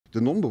The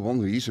number one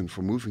reason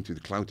for moving to the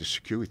cloud is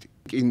security.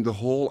 In the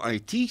whole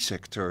IT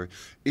sector,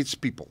 it's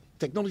people.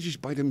 Technologies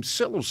by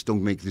themselves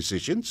don't make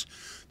decisions.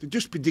 They're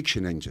just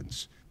prediction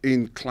engines.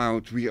 In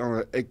cloud, we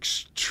are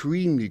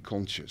extremely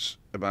conscious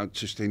about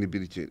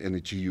sustainability and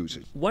energy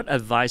usage. What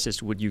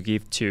advices would you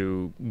give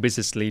to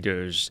business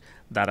leaders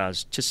that are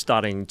just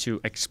starting to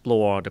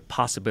explore the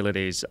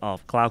possibilities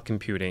of cloud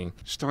computing?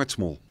 Start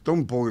small.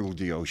 Don't boil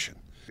the ocean.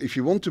 If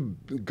you want to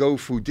go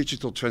through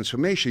digital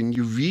transformation,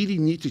 you really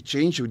need to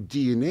change your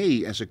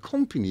DNA as a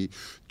company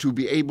to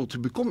be able to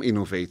become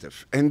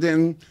innovative. And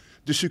then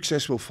the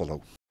success will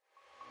follow.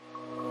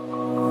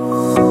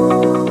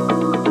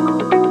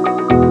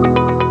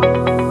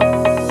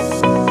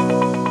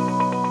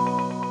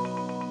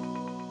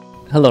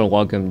 Hello and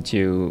welcome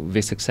to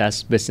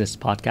Vietsuccess Business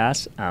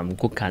Podcast. I'm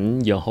Quốc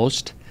Khánh, your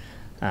host.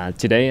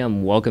 Today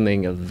I'm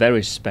welcoming a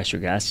very special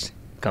guest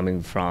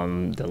coming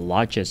from the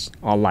largest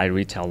online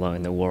retailer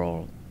in the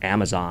world,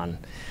 Amazon.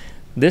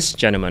 This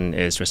gentleman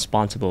is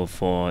responsible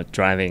for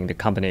driving the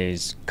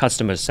company's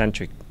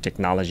customer-centric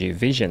technology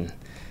vision.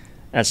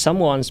 As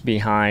someone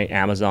behind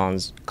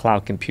Amazon's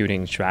cloud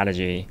computing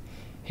strategy,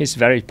 he's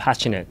very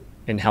passionate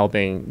in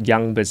helping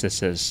young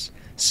businesses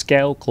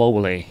scale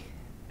globally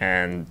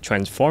and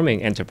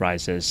transforming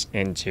enterprises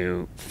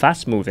into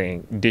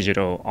fast-moving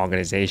digital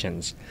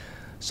organizations.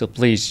 So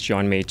please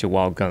join me to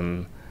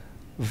welcome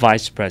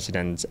Vice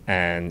President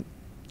and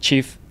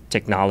Chief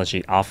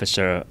Technology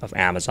Officer of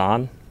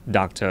Amazon,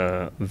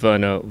 Dr.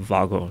 Werner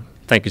Vogels.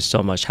 Thank you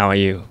so much. How are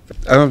you?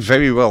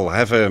 Very well.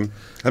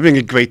 Having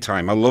a great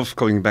time. I love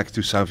going back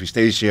to Southeast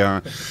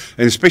Asia,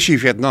 and especially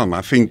Vietnam.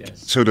 I think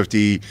sort of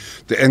the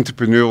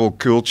entrepreneurial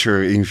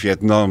culture in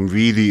Vietnam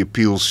really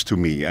appeals to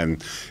me,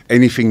 and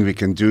anything we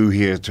can do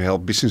here to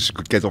help businesses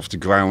get off the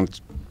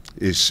ground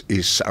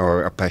is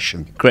our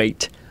passion.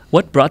 Great.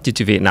 What brought you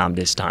to Vietnam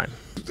this time?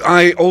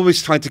 I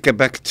always try to get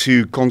back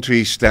to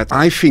countries that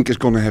I think is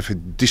going to have a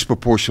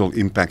disproportional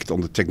impact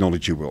on the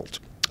technology world.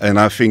 And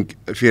I think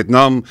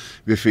Vietnam,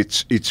 with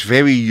its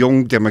very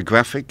young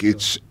demographic,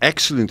 its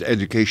excellent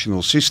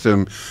educational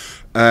system,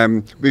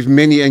 with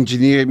many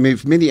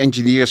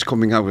engineers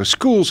coming out of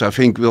schools, I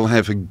think will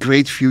have a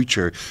great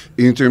future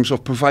in terms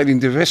of providing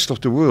the rest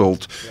of the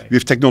world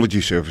with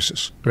technology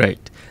services.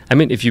 Right. I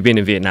mean, if you've been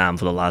in Vietnam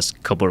for the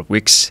last couple of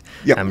weeks,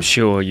 I'm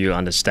sure you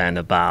understand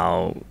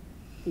about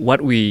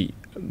what we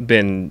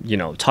been,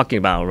 talking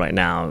about right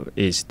now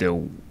is the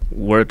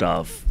word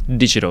of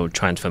digital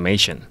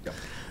transformation.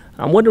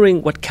 I'm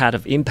wondering what kind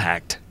of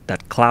impact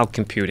that cloud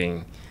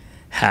computing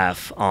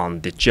have on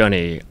the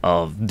journey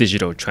of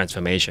digital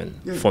transformation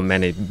for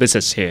many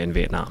businesses here in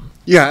Vietnam.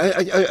 Yeah,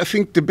 I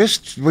think the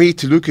best way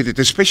to look at it,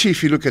 especially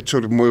if you look at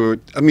sort of more,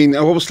 I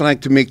always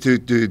like to make the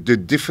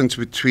difference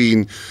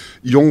between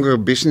younger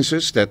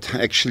businesses that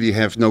actually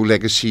have no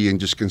legacy and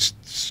just can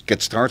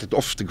get started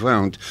off the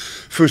ground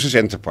versus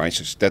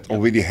enterprises that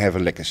already have a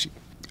legacy.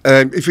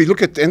 If we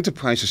look at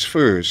enterprises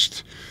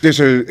first,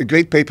 there's a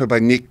great paper by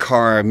Nick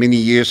Carr many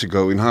years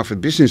ago in Harvard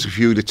Business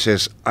Review that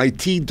says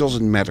IT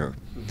doesn't matter.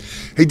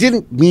 He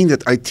didn't mean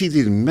that IT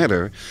didn't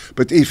matter,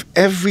 but if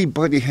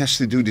everybody has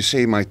to do the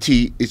same IT,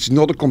 it's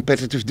not a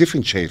competitive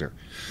differentiator.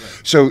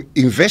 Right. So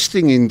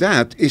investing in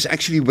that is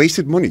actually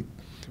wasted money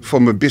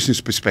from a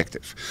business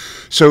perspective.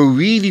 So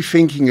really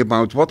thinking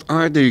about what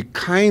are the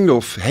kind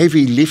of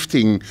heavy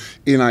lifting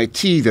in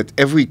IT that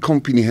every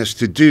company has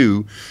to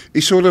do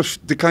is sort of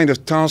the kind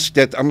of task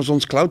that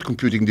Amazon's cloud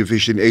computing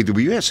division,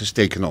 AWS, has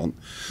taken on.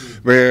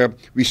 Where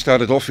we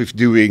started off with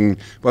doing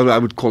what I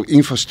would call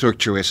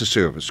infrastructure as a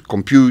service,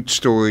 compute,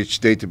 storage,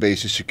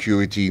 databases,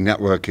 security,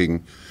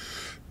 networking.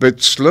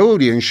 But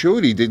slowly and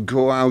surely they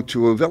grow out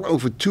to well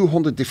over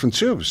 200 different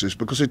services,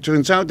 because it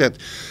turns out that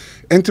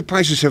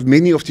enterprises have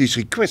many of these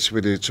requests,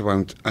 whether it's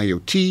around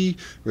IoT,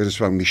 whether it's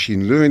around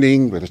machine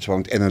learning, whether it's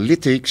around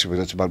analytics,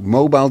 whether it's about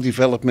mobile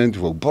development,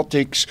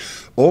 robotics.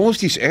 All of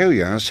these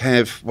areas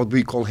have what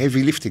we call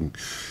heavy lifting,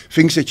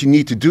 things that you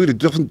need to do that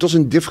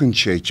doesn't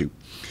differentiate you.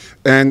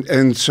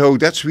 And so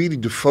that's really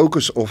the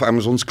focus of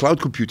Amazon's cloud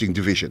computing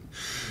division.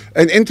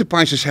 And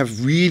enterprises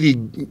have really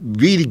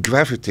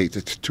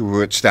gravitated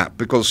towards that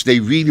because they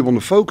really want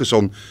to focus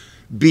on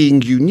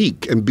being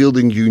unique and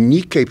building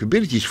unique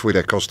capabilities for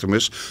their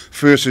customers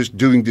versus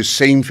doing the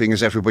same thing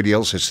as everybody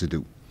else has to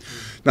do.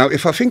 Now,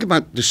 if I think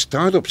about the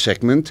startup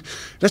segment,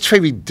 that's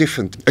very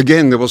different.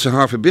 Again, there was a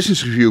Harvard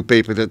Business Review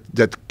paper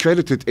that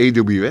credited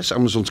AWS,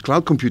 Amazon's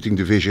cloud computing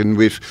division,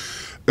 with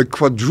a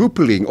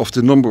quadrupling of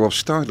the number of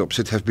startups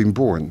that have been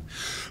born.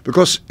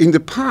 Because in the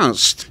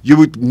past, you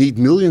would need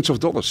millions of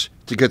dollars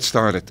to get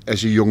started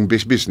as a young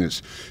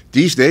business.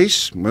 These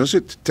days, was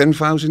it $10,000,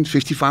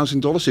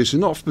 $50,000 is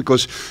enough,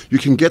 because you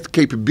can get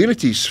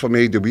capabilities from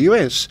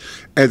AWS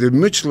at a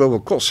much lower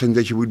cost than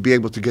that you would be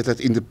able to get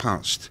that in the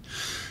past.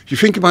 If you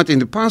think about in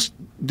the past,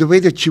 the way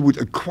that you would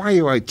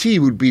acquire IT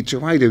would be to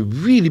write a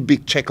really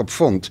big check up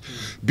front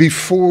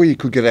before you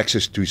could get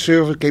access to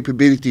server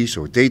capabilities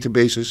or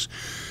databases.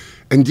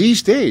 And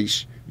these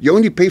days, you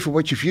only pay for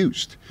what you've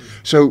used.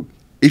 So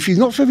if you're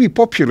not very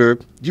popular,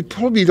 you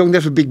probably don't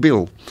have a big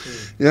bill.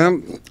 Yeah,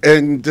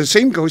 and the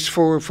same goes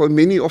for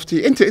many of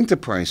the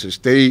enterprises.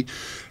 They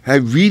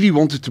have really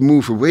wanted to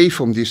move away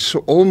from this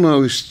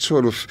almost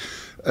sort of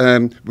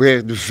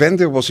where the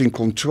vendor was in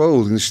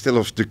control instead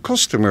of the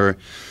customer,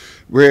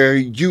 where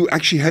you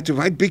actually had to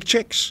write big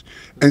checks.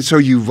 And so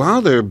you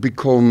rather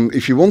become,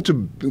 if you want to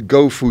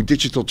go through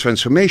digital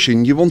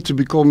transformation, you want to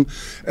become,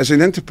 as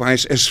an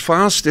enterprise, as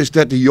fast as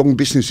that the young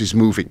business is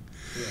moving.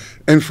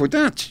 And for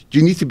that,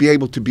 you need to be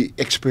able to be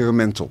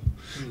experimental.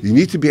 You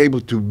need to be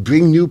able to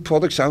bring new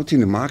products out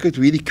in the market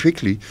really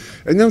quickly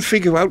and then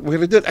figure out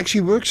whether that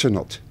actually works or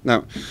not.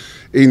 Now,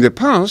 in the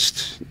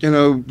past,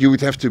 you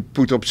would have to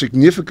put up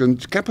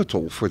significant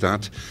capital for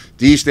that.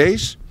 These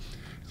days,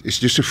 it's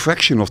just a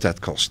fraction of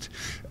that cost.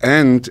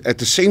 And at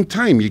the same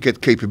time, you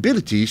get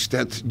capabilities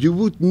that you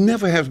would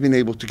never have been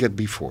able to get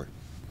before.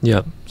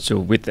 Yeah. So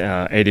with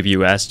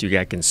AWS, you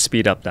guys can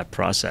speed up that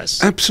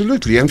process.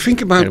 Absolutely. And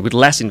think about... And with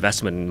less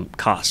investment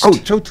cost. Oh,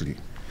 totally.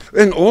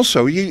 And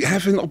also, you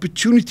have an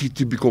opportunity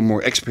to become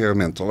more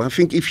experimental. I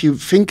think if you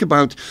think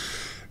about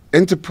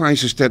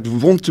enterprises that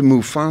want to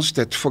move fast,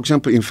 that, for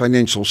example, in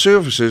financial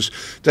services,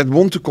 that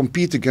want to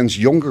compete against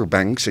younger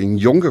banks and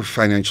younger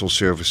financial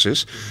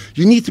services,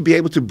 you need to be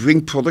able to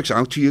bring products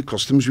out to your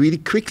customers really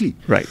quickly.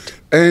 Right.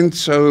 And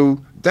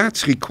so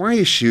that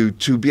requires you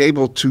to be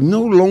able to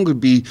no longer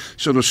be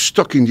sort of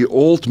stuck in the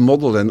old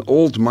model and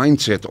old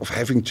mindset of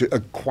having to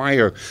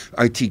acquire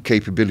IT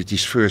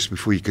capabilities first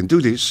before you can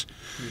do this.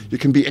 You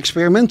can be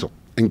experimental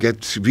and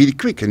get really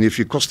quick. And if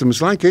your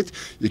customers like it,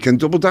 you can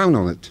double down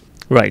on it.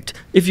 Right.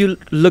 If you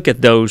look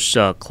at those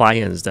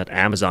clients that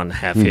Amazon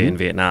have here in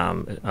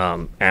Vietnam,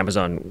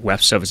 Amazon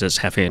Web Services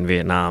have here in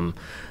Vietnam,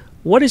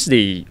 what is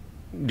the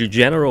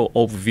general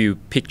overview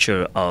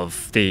picture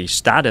of the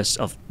status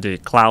of the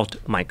cloud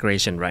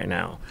migration right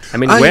now? I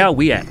mean, where are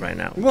we at right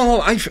now?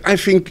 Well, I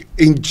think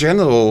in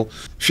general,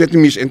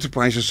 Vietnamese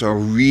enterprises are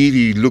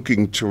really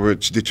looking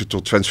towards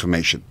digital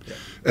transformation. Yeah.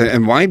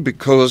 And why?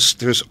 Because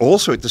there's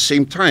also at the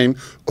same time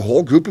a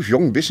whole group of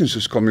young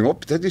businesses coming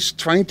up that is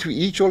trying to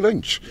eat your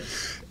lunch.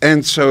 Yes.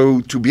 And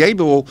so to be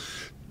able,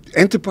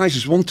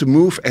 enterprises want to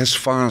move as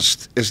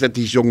fast as that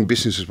these young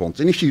businesses want.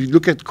 And if you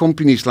look at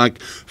companies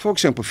like, for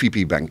example,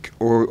 VP Bank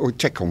or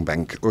Techcom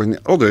Bank or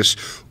others,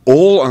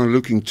 all are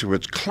looking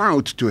towards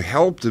cloud to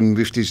help them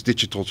with this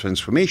digital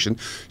transformation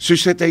so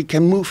that they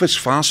can move as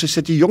fast as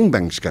that the young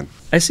banks can.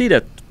 I see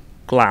that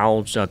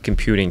cloud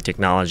computing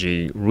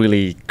technology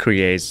really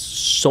creates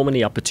so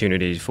many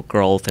opportunities for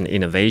growth and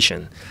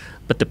innovation.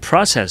 But the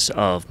process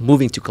of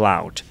moving to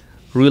cloud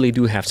really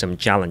do have some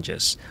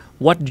challenges.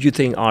 What do you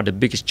think are the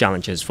biggest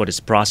challenges for this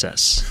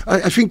process?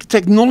 I think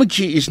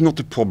technology is not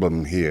the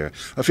problem here.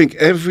 I think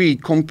every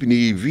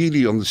company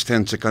really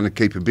understands the kind of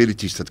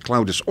capabilities that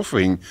cloud is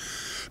offering.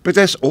 But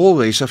as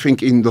always, I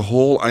think in the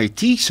whole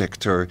IT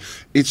sector,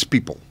 it's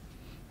people.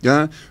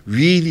 Yeah,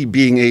 really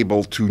being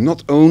able to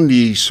not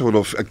only sort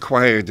of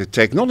acquire the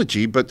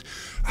technology, but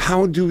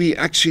how do we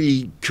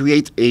actually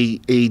create a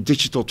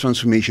digital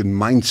transformation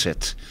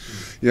mindset?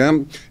 Yeah,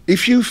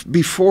 if you've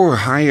before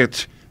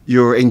hired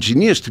your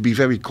engineers to be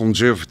very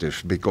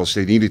conservative because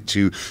they needed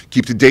to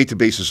keep the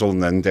databases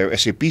on and their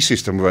SAP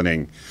system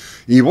running,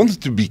 you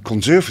wanted to be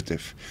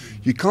conservative.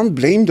 You can't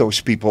blame those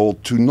people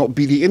to not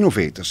be the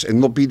innovators and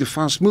not be the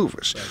fast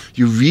movers. Right.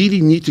 You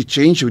really need to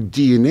change your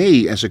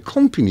DNA as a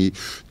company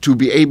to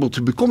be able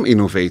to become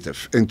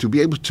innovative and to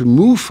be able to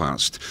move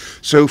fast.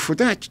 So for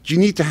that, you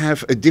need to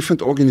have a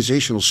different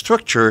organizational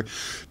structure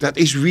that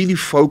is really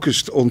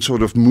focused on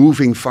sort of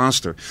moving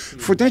faster.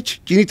 For that,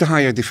 you need to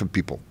hire different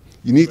people.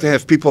 You need to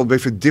have people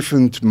with a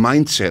different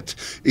mindset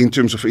in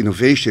terms of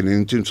innovation and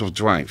in terms of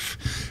drive.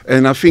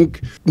 And I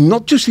think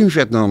not just in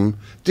Vietnam,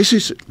 this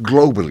is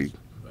globally.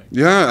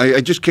 Yeah,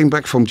 I just came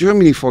back from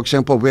Germany, for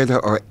example, where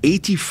there are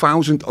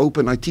 80,000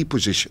 open IT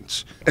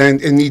positions. And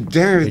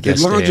there, the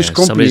largest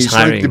companies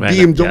like the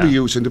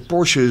BMWs and the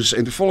Porsches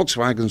and the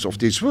Volkswagens of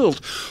this world,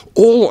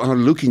 all are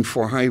looking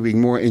for hiring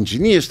more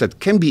engineers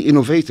that can be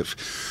innovative.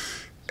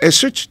 As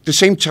such, the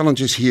same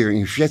challenge is here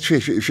in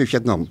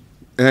Vietnam.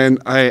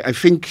 And I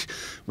think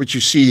what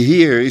you see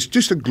here is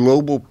just a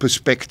global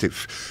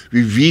perspective.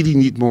 We really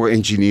need more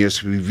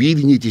engineers. We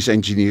really need these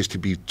engineers to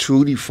be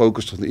truly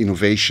focused on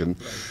innovation.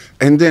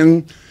 And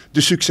then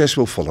the success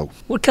will follow.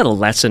 What kind of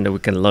lesson that we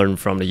can learn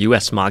from the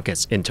US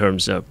markets in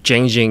terms of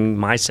changing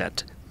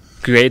mindset,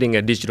 creating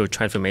a digital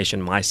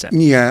transformation mindset?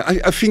 Yeah,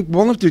 I think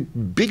one of the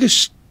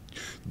biggest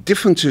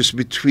differences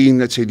between,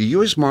 let's say, the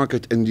US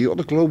market and the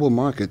other global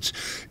markets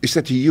is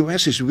that the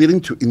US is willing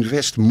to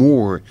invest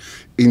more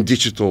in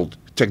digital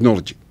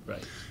technology.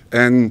 Right.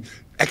 And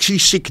actually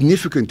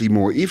significantly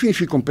more. Even if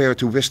you compare it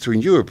to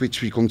Western Europe,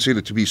 which we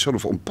consider to be sort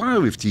of on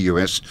par with the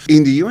US,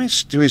 in the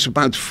US there is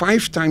about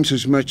 5 times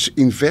as much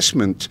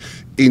investment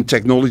in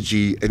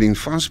technology and in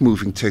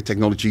fast-moving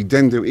technology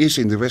than there is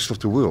in the rest of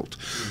the world.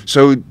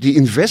 So the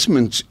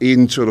investment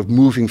in sort of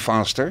moving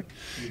faster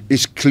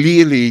is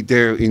clearly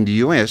there in the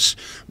US,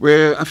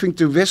 where I think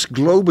the rest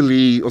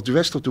globally, or the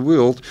rest of the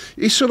world,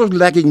 is sort of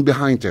lagging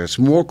behind there. It's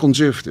more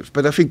conservative.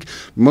 But I think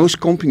most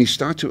companies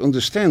start to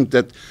understand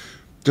that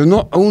they're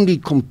not only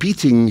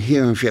competing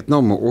here in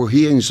Vietnam or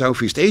here in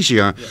Southeast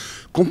Asia,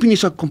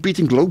 companies are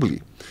competing globally.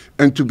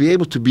 And to be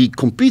able to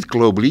compete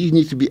globally, you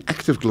need to be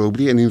active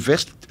globally and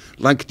invest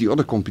like the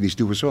other companies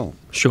do as well.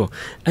 Sure.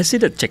 I see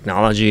that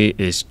technology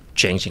is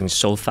changing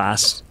so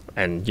fast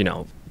and,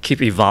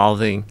 keep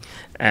evolving.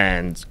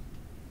 And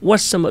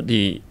what's some of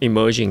the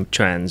emerging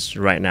trends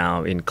right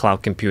now in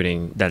cloud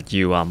computing that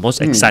you are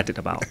most excited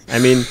about? I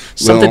mean,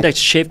 something that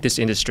shaped this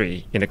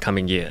industry in the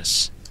coming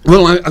years.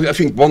 Well, I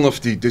think one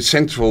of the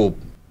central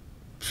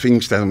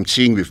things that I'm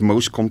seeing with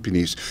most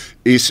companies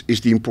is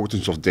the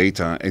importance of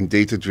data and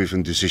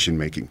data-driven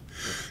decision-making.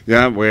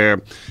 Yeah,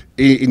 where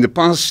in the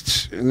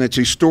past, let's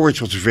say, storage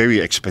was very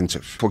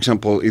expensive. For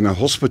example, in a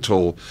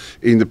hospital,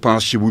 in the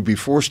past, you would be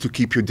forced to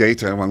keep your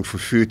data around for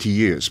 30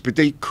 years. But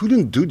they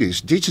couldn't do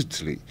this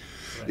digitally.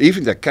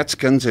 Even their CAT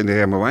scans and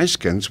their MRI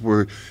scans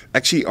were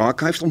actually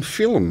archived on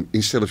film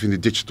instead of in the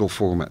digital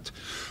format.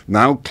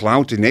 Now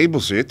cloud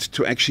enables it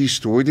to actually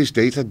store this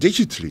data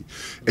digitally.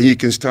 And you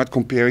can start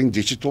comparing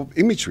digital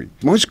imagery.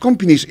 Most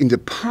companies in the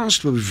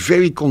past were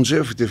very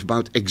conservative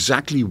about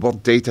exactly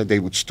what data they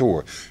would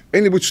store.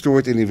 And they would store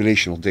it in a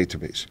relational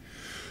database.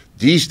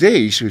 These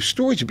days, with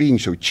storage being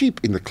so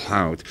cheap in the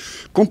cloud,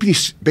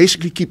 companies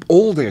basically keep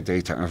all their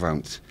data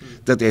around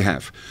that they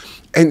have.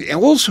 And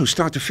also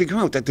start to figure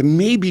out that there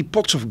may be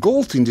pots of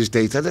gold in this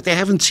data that they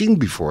haven't seen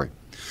before.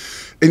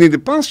 And in the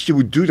past, you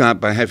would do that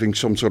by having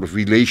some sort of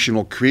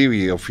relational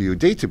query of your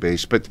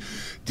database. But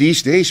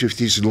these days, with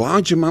these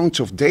large amounts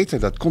of data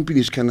that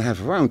companies can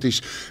have around,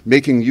 is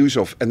making use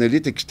of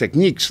analytics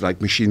techniques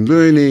like machine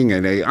learning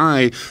and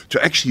AI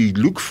to actually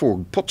look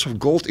for pots of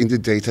gold in the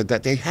data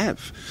that they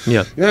have.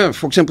 Yeah.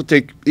 For example,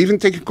 take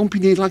a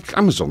company like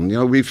Amazon.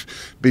 We've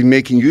been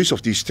making use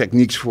of these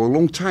techniques for a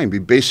long time. We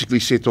basically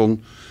sit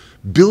on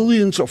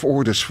billions of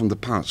orders from the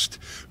past.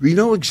 We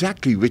know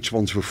exactly which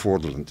ones were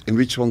fraudulent and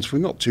which ones were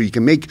not. So you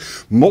can make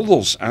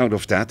models out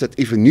of that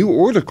if a new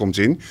order comes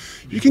in,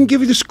 you can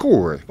give it a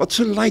score. What's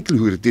the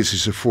likelihood that this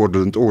is a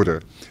fraudulent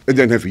order? And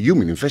then have a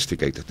human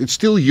investigate it. It's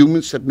still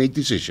humans that make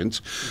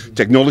decisions.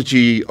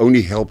 Technology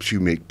only helps you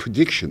make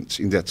predictions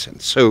in that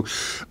sense. So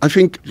I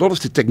think a lot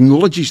of the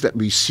technologies that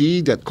we see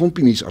that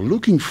companies are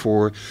looking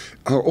for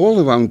are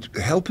all around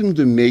helping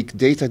them make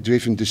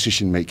data-driven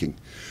decision making.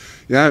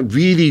 Yeah,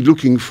 really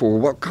looking for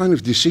what kind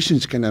of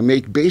decisions can I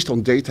make based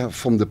on data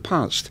from the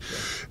past.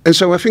 And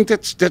so I think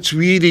that's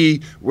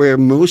really where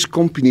most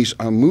companies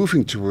are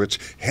moving towards,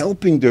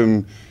 helping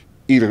them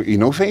either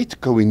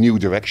innovate, go in new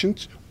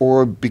directions,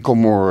 or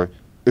become more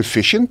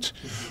efficient,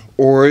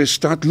 or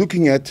start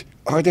looking at,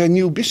 are there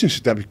new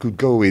businesses that we could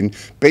go in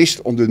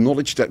based on the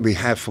knowledge that we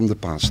have from the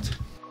past.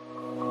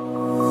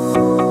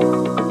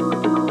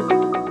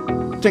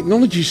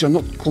 Technologies are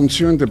not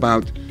concerned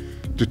about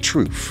the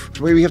truth,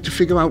 where we have to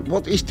figure out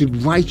what is the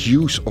right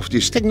use of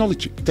this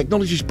technology.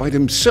 Technologies by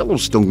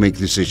themselves don't make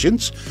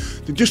decisions,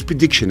 they're just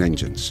prediction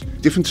engines.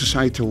 Different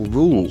societal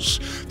rules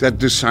that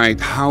decide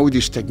how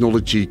this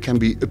technology can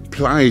be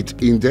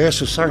applied in their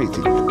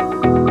society.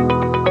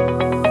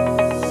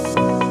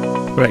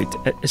 Right.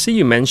 I see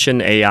you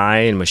mentioned AI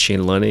and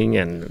machine learning,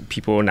 and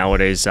people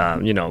nowadays,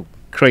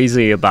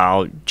 crazy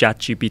about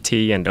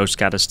ChatGPT and those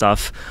kind of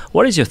stuff.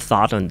 What is your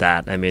thought on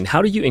that? I mean,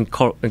 how do you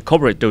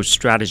incorporate those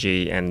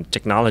strategy and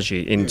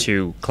technology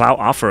into cloud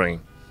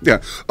offering? Yeah.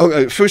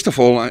 First of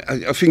all,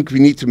 I think we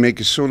need to make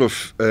a sort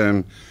of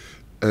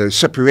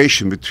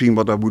separation between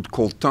what I would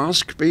call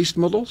task-based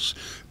models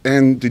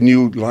and the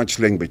new large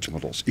language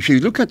models. If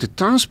you look at the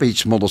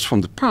task-based models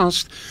from the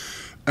past,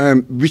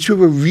 which we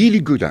were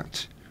really good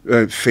at,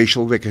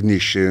 facial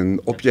recognition,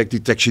 object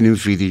detection in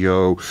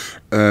video,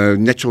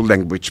 natural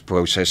language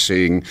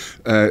processing,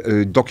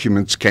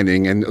 document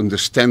scanning and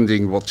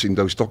understanding what's in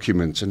those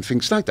documents and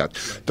things like that.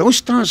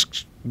 Those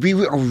tasks we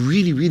are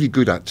really, really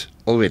good at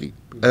already.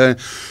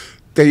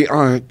 They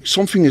are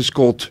something is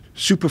called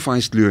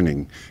supervised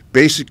learning.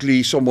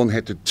 Basically, someone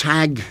had to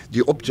tag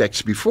the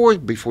objects before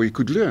you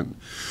could learn.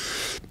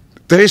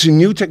 There is a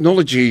new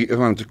technology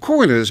around the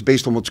corners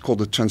based on what's called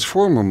the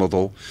transformer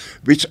model,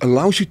 which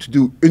allows you to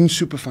do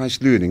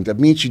unsupervised learning. That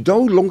means you no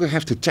longer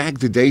have to tag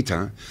the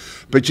data,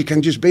 but you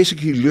can just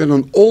basically learn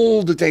on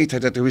all the data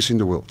that there is in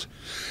the world.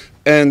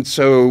 And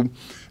so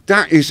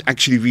that is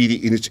actually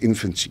really in its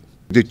infancy.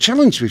 The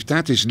challenge with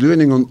that is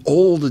learning on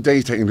all the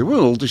data in the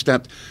world is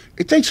that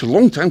it takes a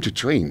long time to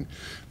train,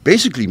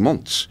 basically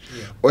months.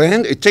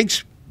 And it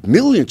takes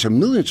millions and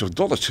millions of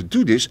dollars to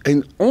do this,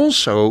 and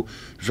also,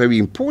 very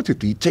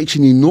importantly, it takes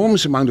an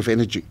enormous amount of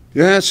energy.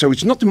 Yeah, so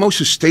it's not the most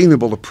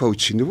sustainable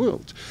approach in the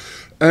world.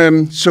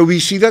 So we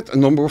see that a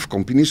number of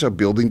companies are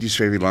building these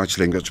very large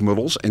language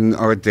models and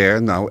are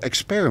there now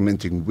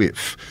experimenting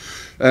with.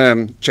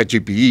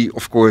 ChatGPT,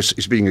 of course,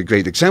 is being a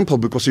great example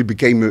because it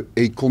became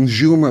a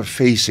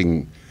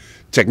consumer-facing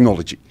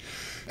technology.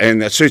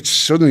 And as such,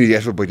 suddenly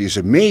everybody is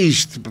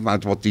amazed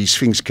about what these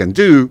things can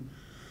do,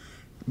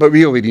 but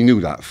we already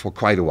knew that for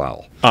quite a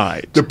while. All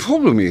right. The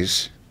problem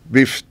is,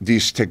 with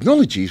these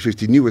technologies, with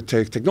the newer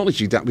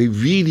technology that we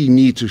really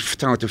need to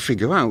start to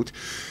figure out,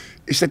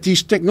 is that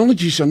these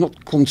technologies are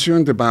not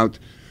concerned about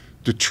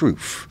the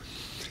truth.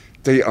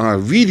 They are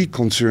really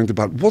concerned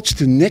about what's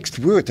the next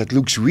word that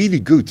looks really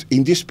good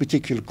in this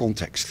particular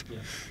context.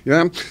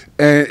 Yeah.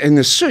 And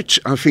as such,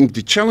 I think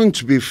the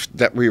challenge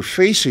that we're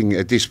facing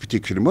at this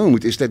particular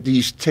moment is that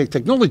these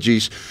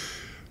technologies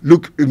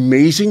look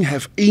amazing,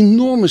 have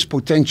enormous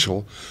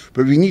potential,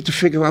 but we need to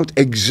figure out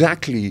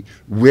exactly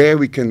where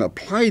we can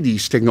apply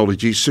these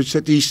technologies such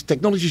that these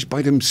technologies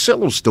by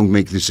themselves don't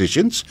make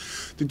decisions.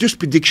 They're just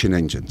prediction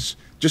engines,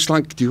 just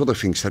like the other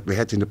things that we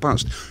had in the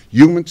past.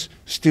 Humans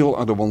still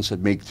are the ones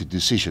that make the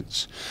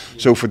decisions.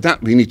 So for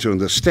that, we need to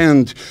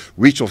understand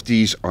which of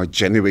these are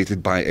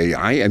generated by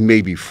AI and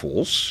maybe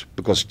false,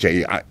 because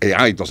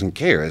AI doesn't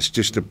care, it's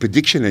just a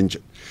prediction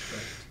engine.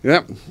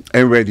 Yeah,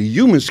 and where the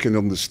humans can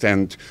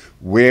understand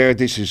where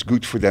this is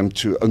good for them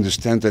to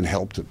understand and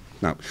help them.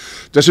 Now,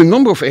 there's a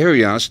number of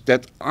areas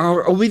that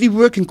are already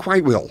working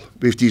quite well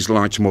with these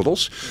large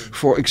models.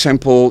 For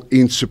example,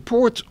 in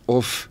support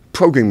of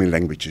programming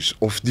languages,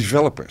 of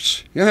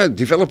developers. Yeah,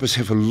 developers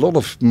have a lot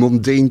of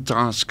mundane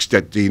tasks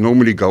that they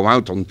normally go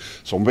out on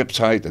some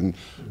website and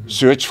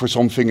search for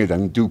something and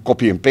then do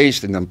copy and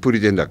paste and then put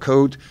it in their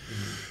code.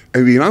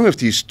 And we now have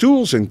these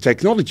tools and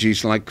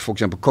technologies like, for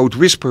example, Code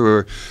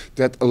Whisperer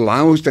that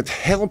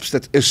helps,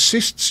 that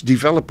assists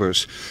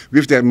developers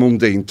with their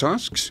mundane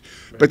tasks,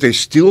 but they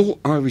still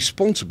are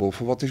responsible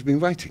for what they've been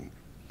writing.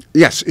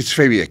 Yes, it's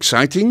very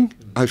exciting.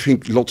 I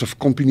think lots of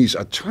companies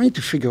are trying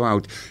to figure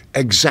out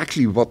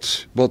exactly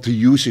what the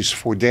use is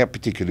for their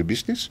particular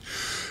business.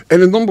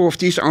 And a number of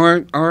these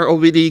are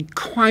already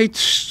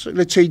quite,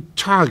 let's say,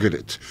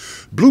 targeted.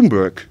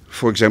 Bloomberg,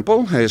 for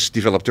example, has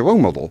developed their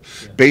own model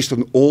based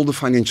on all the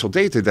financial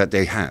data that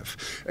they have.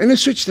 And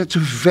as such, that's a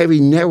very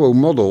narrow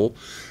model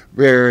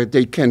where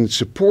they can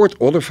support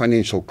other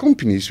financial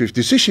companies with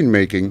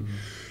decision-making.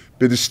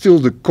 But it's still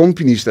the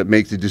companies that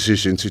make the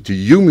decisions, it's the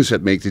humans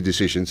that make the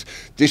decisions.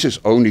 This is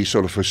only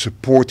sort of a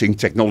supporting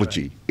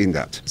technology in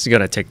that. It's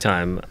going to take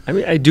time. I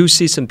mean, I do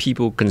see some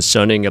people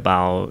concerning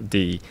about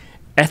the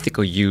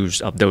ethical use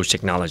of those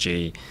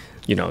technology,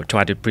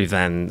 try to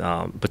prevent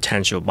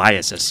potential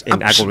biases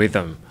in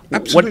algorithm.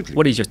 Absolutely.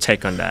 What is your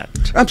take on that?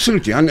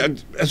 Absolutely,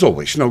 and as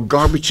always,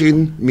 garbage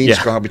in means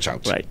garbage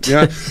out. Right.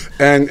 Yeah,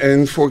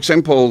 and for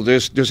example,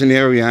 there's an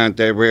area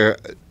there where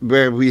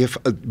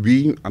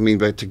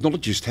where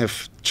technologists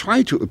have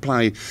tried to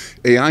apply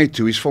AI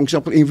to is, for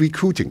example, in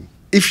recruiting.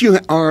 If you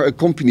are a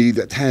company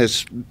that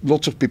has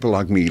lots of people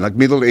like me, like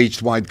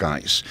middle-aged white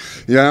guys,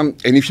 and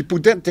if you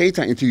put that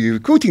data into your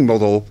recruiting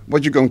model,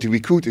 what you're going to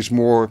recruit is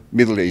more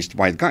middle-aged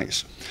white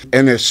guys.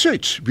 And as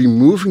such,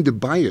 removing the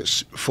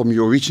bias from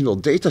your original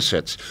data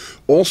sets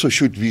also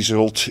should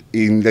result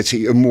in, let's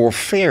say, a more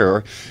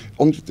fair.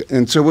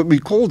 And so what we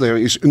call there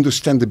is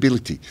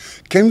understandability.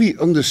 Can we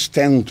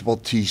understand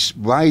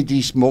why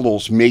these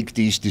models make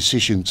these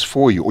decisions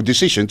for you,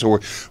 or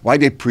why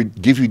they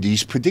give you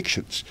these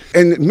predictions?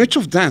 And much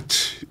of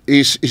that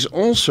is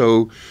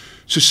also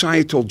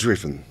societal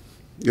driven.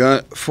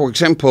 Yeah, for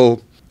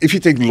example, if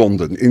you take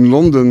London, in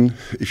London,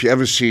 if you've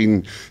ever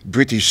seen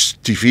British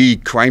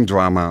TV crime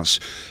dramas,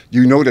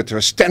 you know that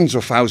there's tens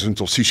of thousands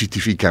of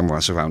CCTV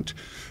cameras around.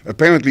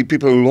 Apparently,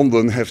 people in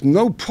London have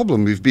no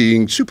problem with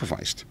being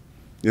supervised.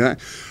 Yeah.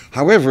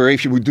 However,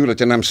 if you would do that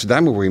in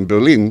Amsterdam or in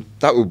Berlin,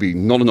 that would be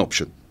not an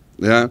option.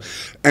 Yeah.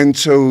 And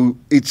so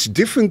it's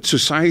different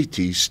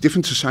societies,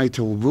 different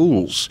societal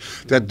rules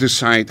that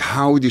decide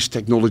how this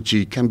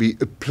technology can be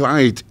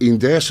applied in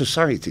their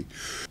society.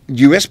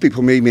 US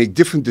people may make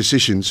different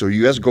decisions, or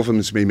US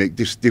governments may make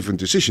different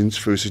decisions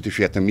versus the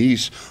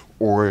Vietnamese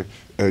or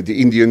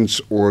the Indians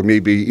or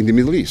maybe in the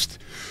Middle East.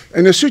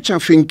 And as such, I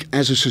think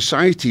as a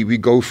society, we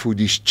go through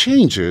these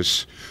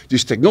changes,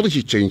 these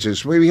technology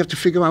changes, where we have to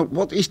figure out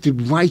what is the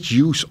right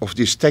use of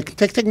this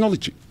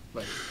technology.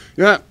 Right.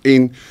 Yeah,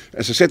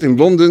 as I said, in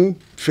London,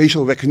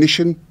 facial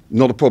recognition,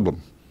 not a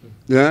problem.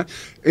 Yeah,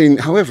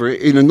 however,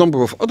 in a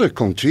number of other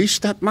countries,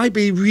 that might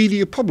be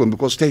really a problem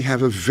because they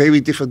have a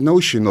very different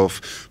notion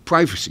of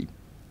privacy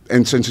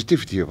and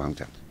sensitivity around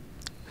that.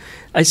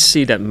 I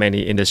see that many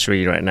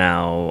industries right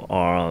now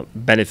are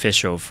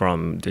beneficial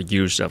from the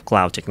use of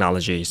cloud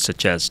technology,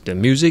 such as the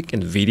music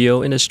and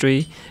video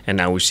industry, and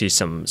now we see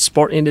some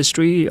sport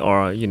industry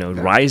are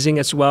rising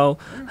as well.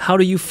 How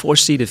do you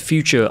foresee the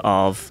future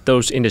of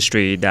those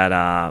industries that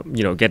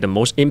get the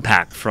most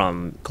impact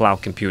from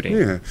cloud computing?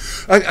 Yeah,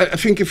 I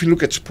think if you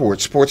look at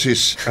sports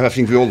is, I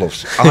think we all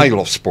love. I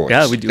love sports.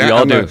 Yeah, we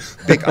all do. I'm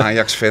a big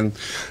Ajax fan,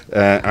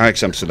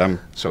 Ajax Amsterdam.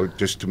 So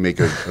just to make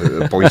a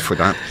point for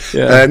that.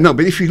 No,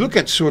 but if you look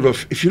at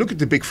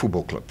the big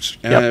football clubs,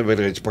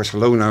 whether it's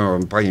Barcelona or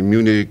Bayern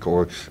Munich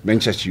or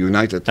Manchester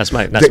United. That's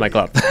my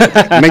club.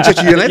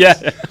 Manchester United?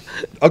 Yeah.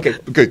 Okay,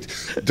 good.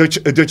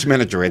 A Dutch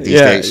manager these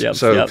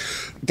days.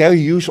 Their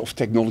use of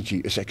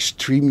technology is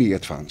extremely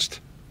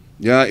advanced.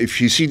 Yeah, if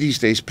you see these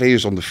days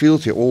players on the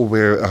field, they all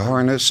wear a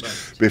harness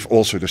with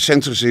also the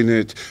sensors in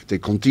it. They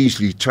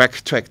continuously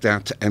track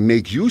that and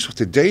make use of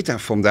the data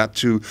from that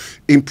to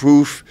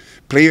improve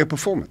player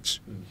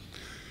performance.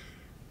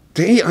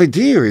 The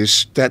idea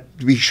is that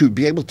we should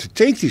be able to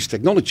take this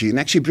technology and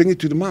actually bring it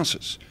to the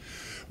masses.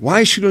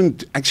 Why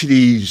shouldn't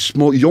actually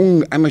small,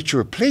 young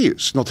amateur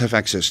players not have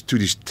access to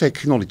this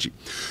technology?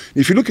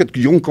 If you look at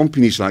young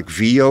companies like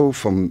VO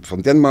from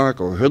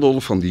Denmark or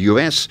Huddle from the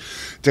US,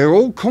 they're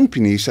all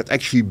companies that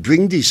actually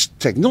bring this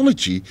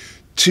technology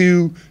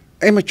to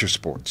amateur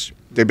sports.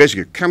 They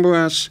basically have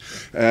cameras,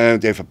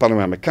 they have a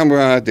panoramic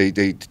camera,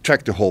 they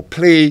track the whole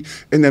play,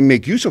 and then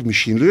make use of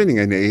machine learning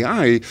and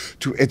AI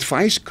to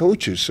advise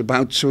coaches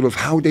about sort of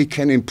how they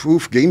can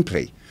improve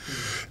gameplay.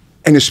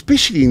 And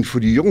especially for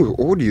the younger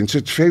audience,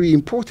 it's very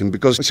important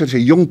because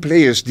young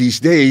players these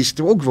days,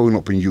 they're all growing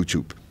up on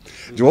YouTube.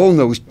 They all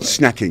know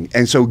snacking.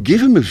 And so give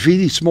them a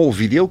really small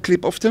video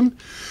clip of them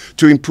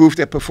to improve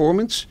their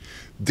performance.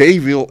 They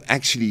will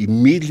actually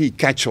immediately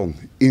catch on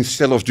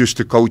instead of just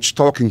the coach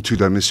talking to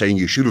them and saying,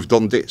 you should have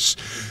done this.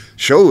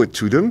 Show it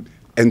to them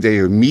and they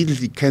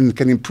immediately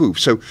can improve.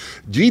 So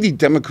really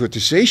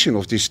democratization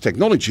of this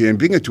technology and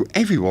bring it to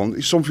everyone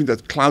is something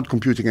that cloud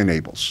computing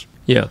enables.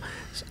 Yeah.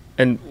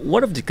 And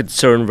one of the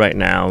concern right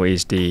now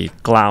is the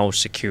cloud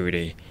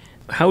security.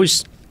 How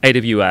is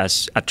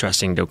AWS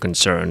addressing the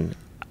concern?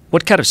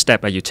 What kind of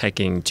step are you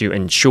taking to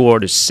ensure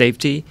the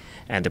safety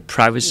and the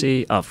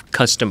privacy of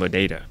customer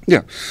data?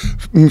 Yeah,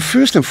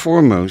 first and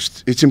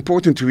foremost, it's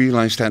important to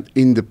realize that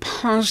in the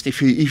past,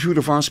 if you would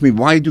have asked me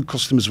why do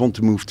customers want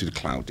to move to the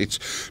cloud, it's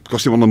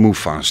because they want to move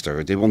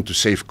faster, they want to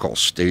save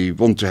costs, they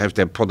want to have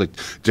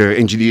their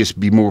engineers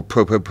be more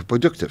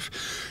productive.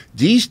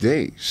 These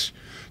days,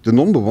 the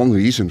number one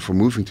reason for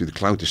moving to the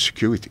cloud is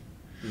security.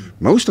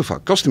 Most of our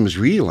customers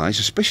realize,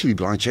 especially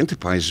large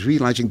enterprises,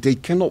 realizing they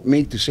cannot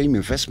make the same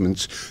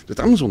investments that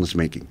Amazon is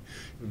making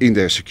in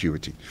their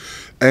security.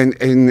 And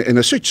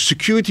as such,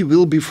 security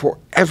will be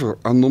forever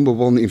our number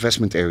one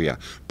investment area,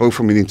 both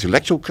from an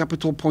intellectual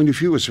capital point of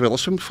view as well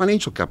as from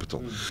financial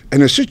capital.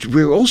 And as such,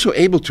 we're also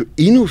able to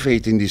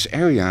innovate in these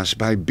areas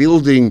by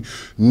building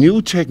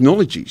new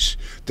technologies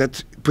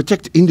that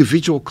protect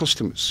individual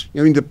customers.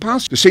 You know, in the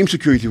past, the same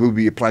security will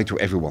be applied to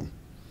everyone.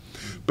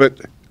 But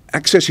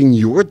accessing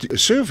your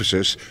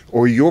services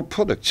or your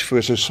products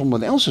versus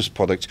someone else's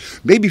products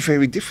may be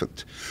very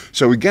different.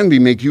 So again, we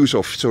make use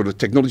of sort of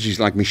technologies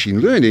like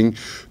machine learning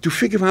to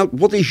figure out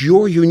what is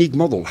your unique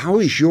model, how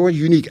is your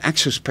unique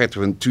access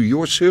pattern to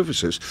your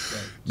services.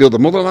 Right. Build a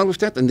model out of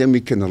that, and then we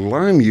can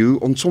alarm you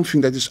on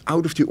something that is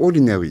out of the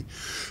ordinary.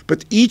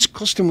 But each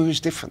customer is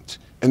different.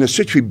 And as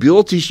such, we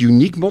build these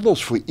unique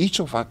models for each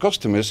of our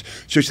customers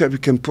such that we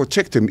can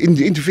protect them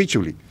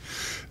individually.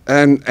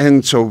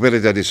 And so whether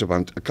that is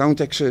around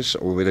account access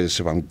or whether it's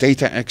around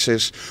data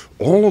access,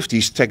 all of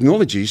these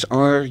technologies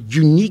are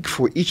unique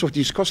for each of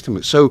these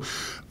customers. So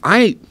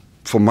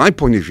from my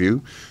point of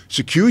view,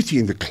 security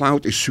in the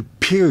cloud is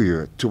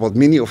superior to what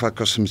many of our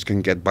customers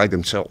can get by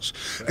themselves.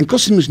 And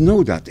customers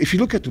know that. If you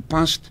look at the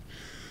past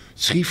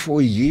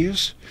 3-4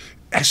 years,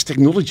 as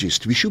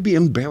technologists, we should be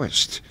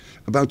embarrassed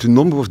about the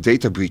number of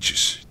data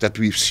breaches that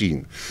we've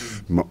seen.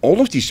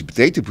 All of these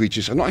data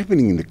breaches are not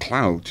happening in the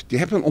cloud, they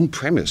happen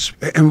on-premise.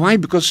 And why?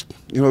 Because,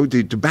 you know,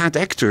 the bad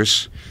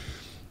actors,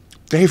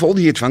 they have all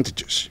the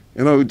advantages.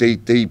 You know, they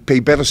pay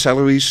better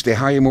salaries, they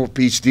hire more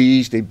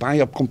PhDs, they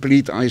buy up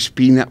complete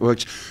ISP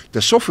networks.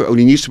 Their software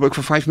only needs to work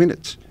for 5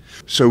 minutes.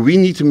 So we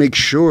need to make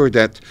sure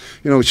that,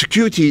 you know,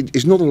 security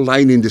is not a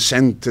line in the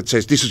sand that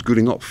says this is good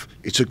enough.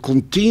 It's a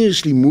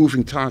continuously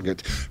moving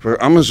target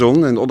where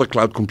Amazon and other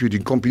cloud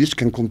computing companies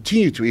can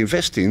continue to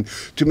invest in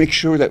to make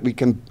sure that we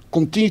can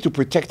continue to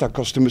protect our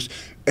customers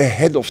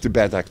ahead of the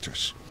bad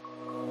actors.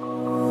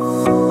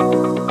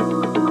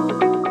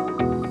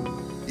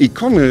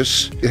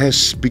 E-commerce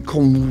has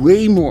become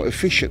way more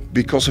efficient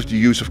because of the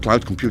use of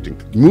cloud computing.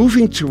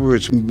 Moving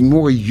towards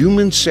more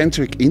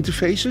human-centric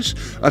interfaces,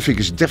 I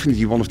think, is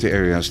definitely one of the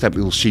areas that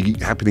we'll see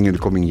happening in the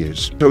coming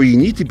years. So you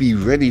need to be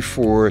ready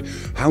for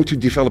how to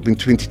develop in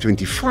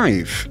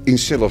 2025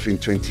 instead of in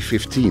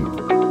 2015.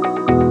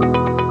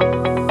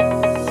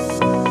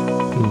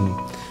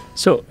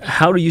 So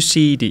how do you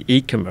see the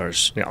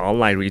e-commerce, the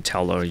online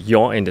retailer,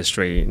 your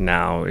industry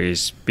now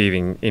is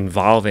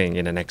evolving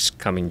in the next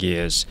coming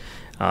years?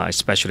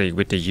 Especially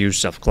with the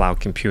use of cloud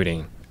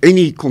computing?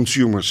 Any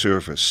consumer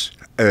service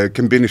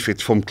can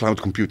benefit from cloud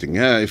computing.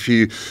 If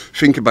you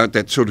think about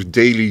that sort of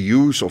daily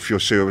use of your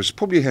service,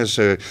 probably has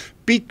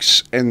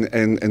peaks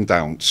and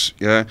downs.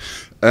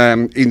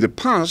 In the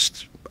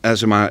past,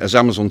 as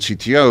Amazon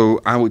CTO,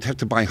 I would have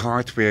to buy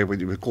hardware what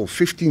we call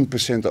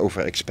 15%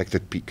 over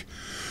expected peak.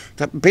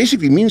 That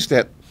basically means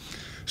that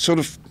sort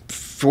of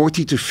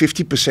 40 to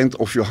 50%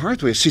 of your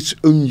hardware sits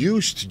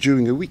unused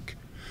during a week.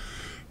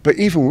 But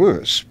even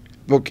worse,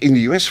 look, in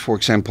the US, for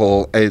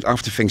example,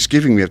 after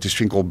Thanksgiving, we have this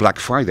thing called Black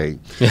Friday,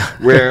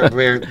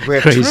 where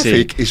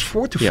traffic is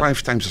 4 to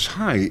 5 times as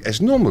high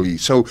as normally.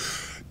 So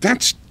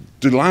that's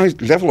the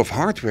level of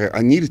hardware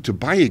I needed to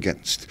buy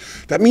against.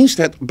 That means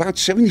that about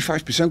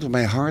 75% of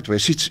my hardware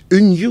sits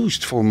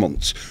unused for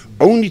months,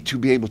 only to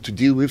be able to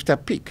deal with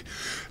that peak.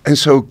 And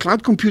so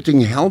cloud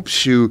computing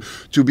helps you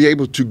to be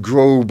able to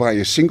grow by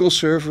a single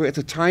server at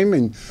a time.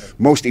 And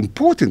most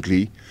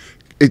importantly,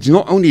 it's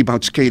not only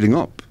about scaling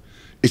up,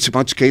 it's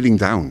about scaling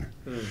down.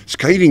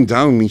 Scaling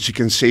down means you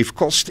can save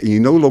cost and you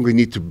no longer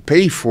need to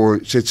pay for,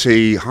 let's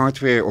say,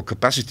 hardware or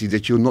capacity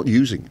that you're not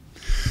using.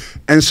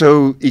 And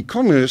so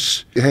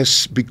e-commerce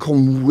has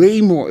become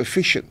way more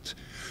efficient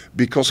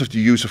because of the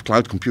use of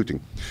cloud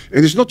computing.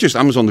 And it's not just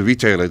Amazon, the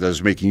retailer, that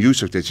is making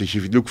use of this. If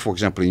you look, for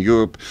example, in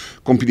Europe,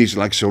 companies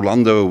like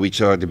Zalando,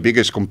 which are the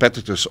biggest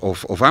competitors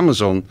of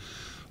Amazon,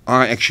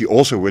 are actually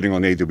also running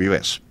on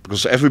AWS,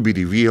 because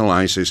everybody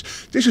realizes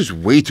this is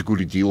way too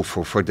good a deal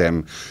for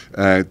them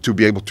to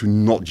be able to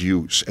not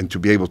use and to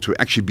be able to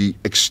actually be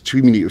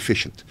extremely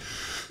efficient.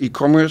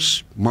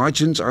 E-commerce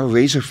margins are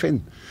razor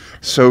thin.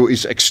 So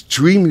it's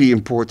extremely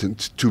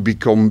important to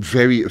become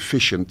very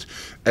efficient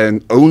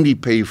and only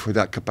pay for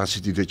that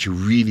capacity that you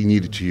really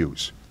needed to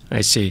use.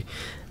 I see.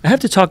 I have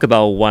to talk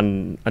about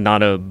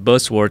another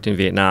buzzword in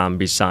Vietnam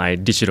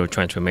beside digital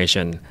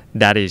transformation,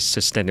 that is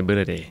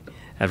sustainability.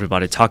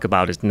 Everybody talk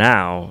about it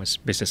now as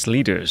business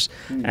leaders.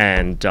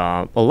 And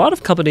a lot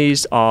of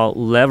companies are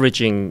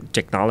leveraging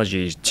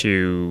technology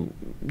to,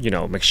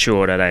 make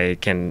sure that they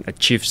can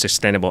achieve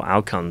sustainable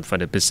outcome for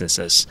the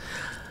businesses.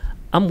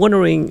 I'm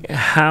wondering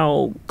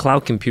how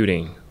cloud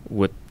computing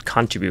would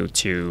contribute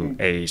to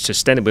a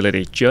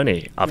sustainability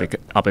journey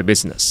of a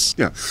business.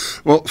 Yeah.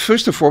 Well,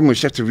 first and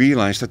foremost, you have to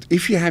realize that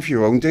if you have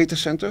your own data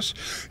centers,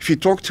 if you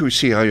talk to a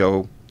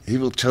CIO, he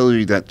will tell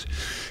you that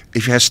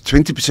if he has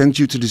 20%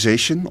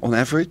 utilization on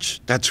average,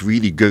 that's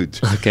really good.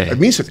 Okay. It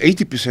means that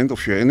 80%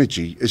 of your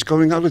energy is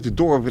going out of the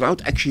door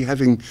without actually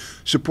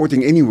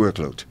supporting any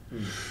workload.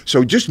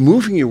 So just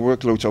moving your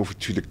workloads over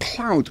to the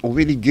cloud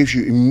already gives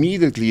you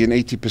immediately an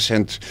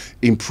 80%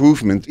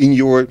 improvement in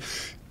your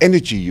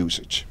energy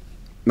usage.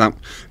 Now,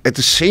 at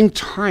the same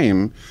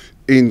time,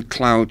 in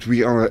cloud,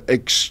 we are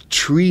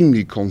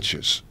extremely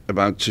conscious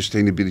about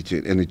sustainability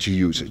and energy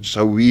usage.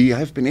 So we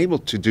have been able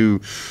to do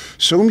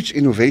so much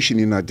innovation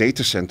in our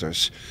data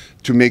centers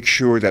to make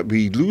sure that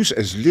we lose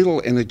as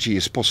little energy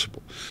as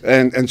possible.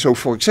 And so,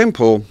 for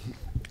example,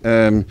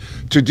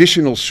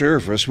 traditional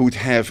servers would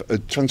have a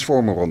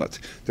transformer on it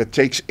that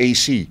takes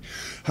AC.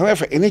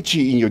 However,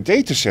 energy in your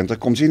data center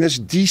comes in as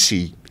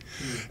DC.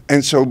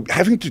 And so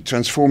having to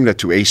transform that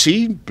to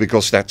AC,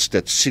 because that's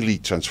that silly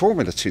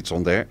transformer that sits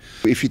on there,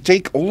 if you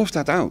take all of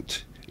that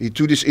out, you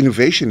do this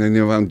innovation and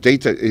around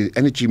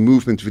energy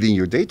movement within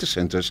your data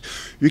centers,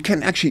 you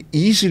can actually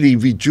easily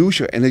reduce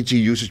your energy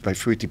usage by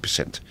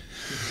 30%.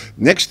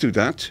 Next to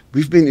that,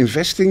 we've been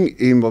investing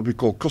in what we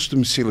call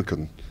custom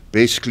silicon.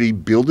 Basically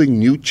building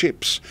new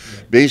chips,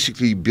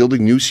 basically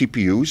building new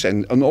CPUs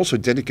and also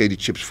dedicated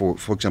chips for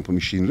example,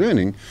 machine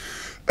learning,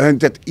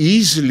 and that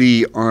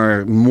easily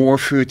are more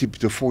 30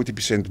 to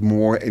 40%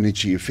 more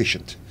energy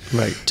efficient.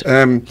 Right.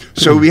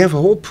 So we have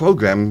a whole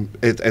program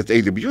at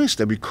AWS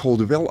that we call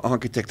the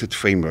well-architected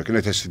framework, and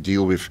it has to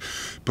deal with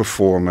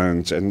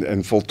performance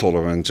and fault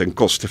tolerance and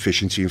cost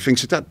efficiency and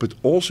things like that, but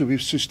also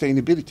with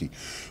sustainability.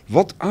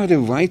 What are the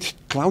right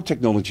cloud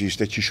technologies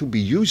that you should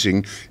be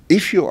using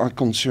if you are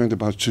concerned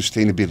about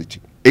sustainability?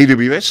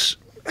 AWS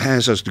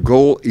has as the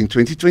goal in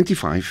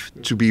 2025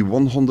 to be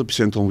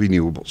 100% on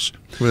renewables.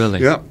 Really?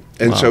 Yeah.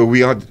 And so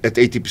we are at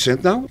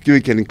 80% now. We're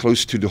getting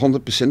close to the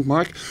 100%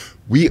 mark.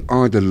 We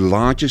are the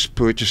largest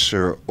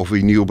purchaser of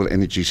renewable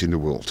energies in the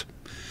world.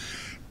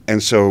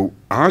 And so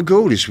our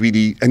goal is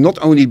really, and not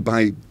only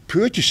by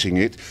purchasing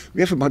it,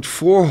 we have about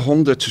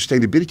 400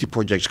 sustainability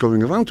projects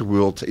going around the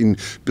world in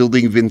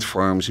building wind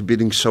farms, in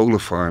building solar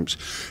farms,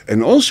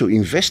 and also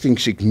investing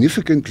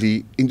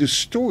significantly in the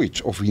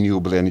storage of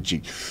renewable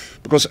energy.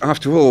 Because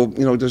after all,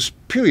 there's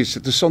periods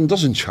that the sun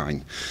doesn't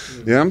shine.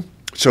 Yeah.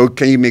 So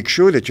can you make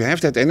sure that you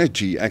have that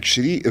energy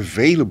actually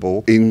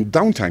available in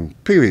downtime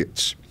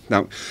periods?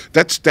 Now,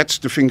 that's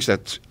the things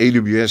that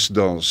AWS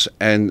does,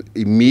 and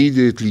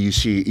immediately you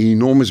see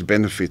enormous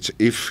benefits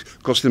if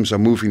customers are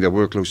moving their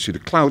workloads to the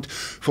cloud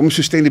from a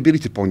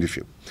sustainability point of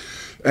view.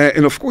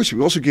 And of course,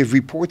 we also give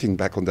reporting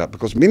back on that,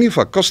 because many of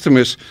our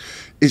customers,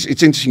 it's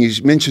interesting, you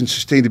mentioned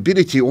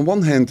sustainability. On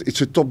one hand,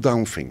 it's a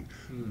top-down thing.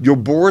 Your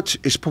board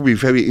is probably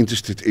very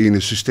interested in a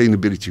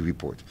sustainability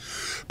report.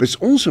 But it's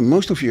also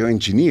most of your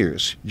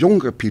engineers,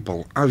 younger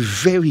people, are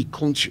very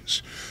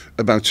conscious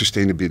about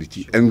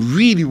sustainability and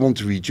really want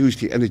to reduce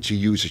the energy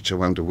usage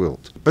around the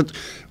world. But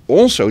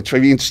also, it's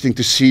very interesting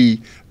to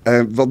see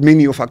what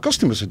many of our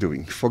customers are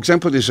doing. For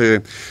example, there's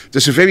a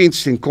very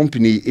interesting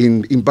company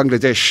in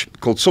Bangladesh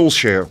called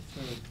SoulShare.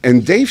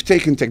 And they've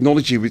taken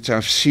technology which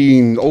I've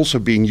seen also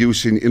being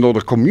used in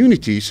other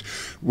communities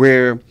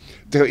where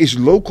there is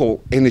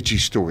local energy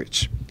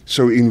storage.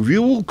 So in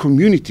rural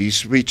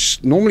communities, which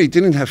normally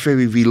didn't have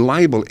very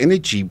reliable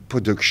energy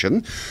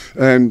production,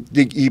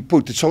 you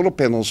put the solar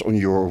panels on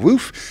your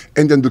roof,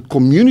 and then the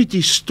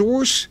community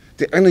stores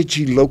the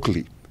energy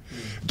locally.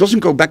 It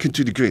doesn't go back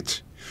into the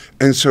grid.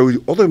 And so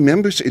other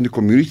members in the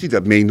community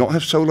that may not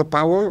have solar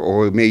power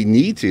or may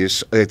need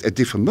this at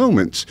different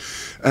moments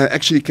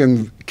actually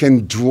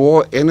can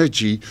draw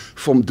energy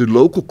from the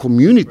local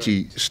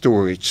community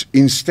storage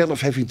instead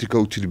of having to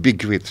go to the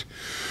big grid.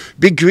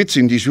 Big grids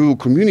in these rural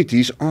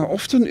communities are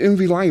often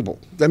unreliable.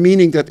 That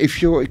meaning that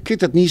if you're a kid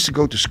that needs to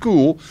go to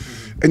school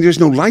and there's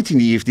no light in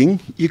the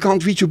evening, you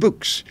can't read your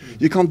books.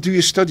 You can't do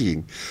your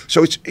studying.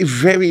 So it's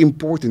very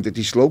important that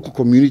these local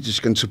communities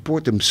can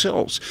support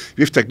themselves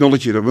with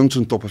technology that runs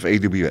on top of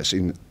AWS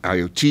in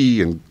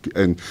IoT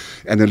and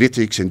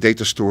analytics and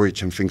data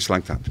storage and things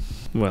like that.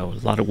 Well,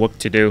 a lot of work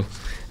to do.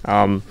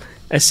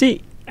 I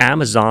see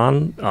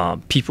Amazon,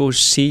 people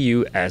see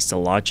you as the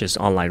largest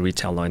online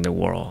retailer in the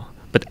world,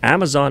 but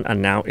Amazon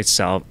announced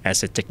itself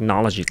as a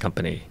technology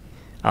company.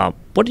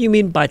 What do you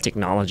mean by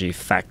technology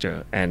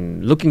factor?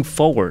 And looking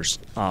forward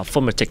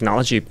from a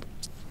technology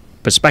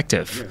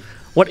perspective,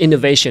 what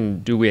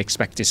innovation do we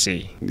expect to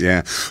see?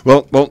 Yeah,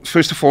 well,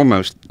 first and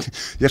foremost,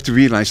 you have to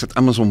realize that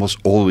Amazon was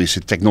always a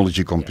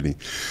technology company.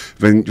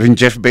 Yeah. When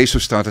Jeff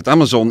Bezos started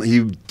Amazon,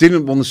 he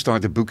didn't want to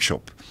start a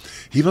bookshop.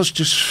 He was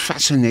just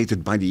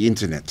fascinated by the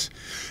internet.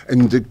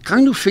 And the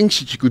kind of things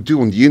that you could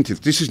do on the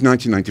internet, this is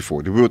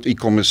 1994, the word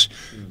e-commerce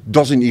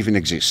doesn't even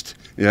exist.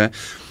 Yeah.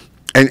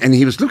 And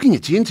he was looking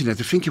at the internet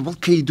and thinking,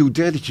 what can you do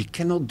there that you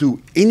cannot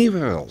do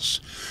anywhere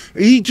else?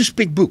 He just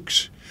picked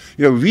books.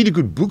 You know, a really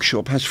good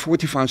bookshop has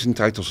 40,000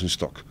 titles in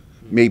stock,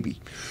 maybe.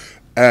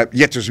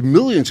 Yet there's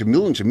millions and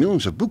millions and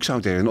millions of books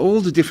out there in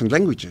all the different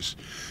languages.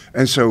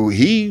 And so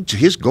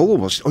his goal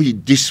was,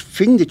 this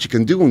thing that you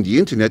can do on the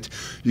internet,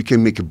 you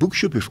can make a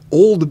bookshop with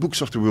all the books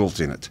of the world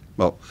in it.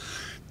 Well,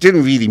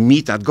 didn't really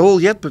meet that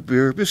goal yet, but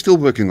we're still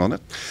working on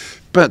it.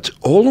 But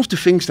all of the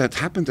things that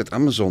happened at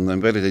Amazon,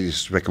 and whether it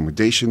is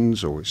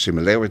recommendations or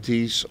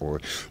similarities or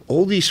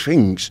all these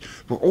things,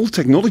 were all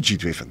technology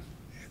driven.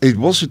 It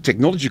was a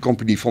technology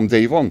company from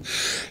day one.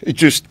 It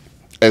just,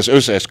 as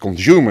us as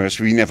consumers,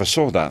 we never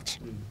saw that.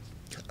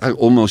 I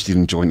almost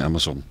didn't join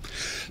Amazon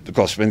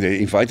because when they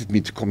invited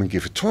me to come and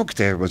give a talk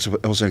there,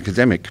 I was an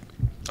academic.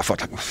 I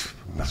thought,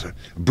 that's a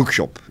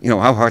bookshop. You know,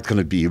 how hard can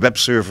it be? A web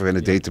server and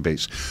a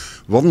database.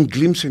 One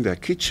glimpse in their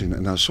kitchen,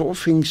 and I saw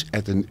things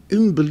at an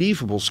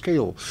unbelievable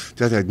scale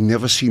that I'd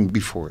never seen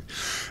before.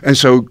 And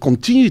so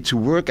continue to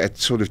work at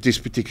sort of this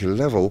particular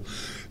level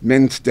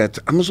meant that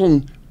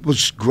Amazon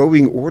was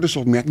growing orders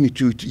of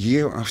magnitude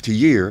year after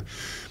year.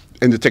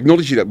 And the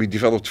technology that we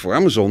developed for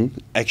Amazon,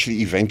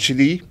 actually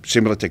eventually,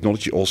 similar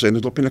technology also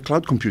ended up in a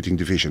cloud computing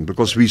division,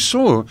 because we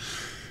saw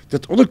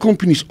that other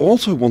companies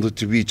also wanted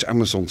to reach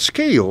Amazon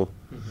scale,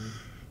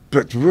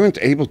 but weren't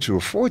able to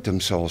afford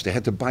themselves. They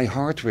had to buy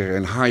hardware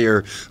and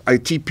hire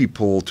IT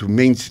people to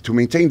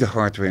maintain the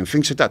hardware and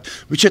things like that,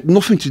 which had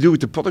nothing to do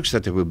with the products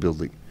that they were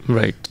building.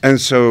 Right. And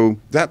so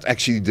that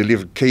actually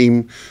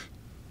came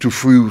to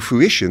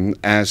fruition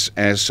as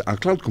our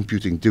cloud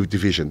computing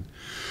division.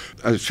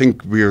 I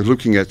think we are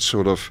looking at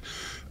sort of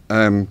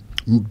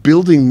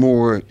building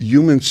more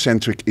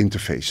human-centric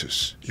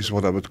interfaces, is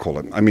what I would call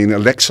it. I mean,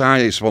 Alexa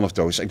is one of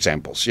those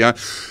examples. Yeah,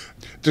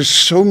 there's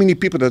so many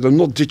people that are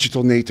not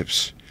digital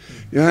natives.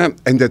 Yeah,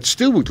 and that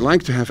still would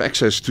like to have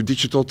access to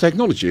digital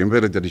technology, and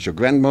whether that is your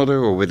grandmother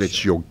or whether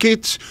it's your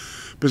kids.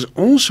 But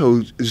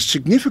also,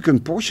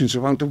 significant portions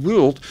around the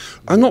world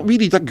are not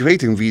really that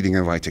great in reading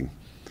and writing,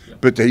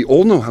 but they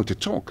all know how to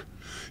talk.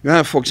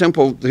 Yeah, for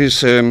example,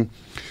 there's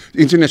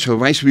International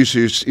Rice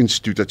Research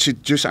Institute that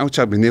sits just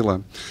outside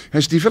Manila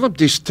has developed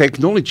this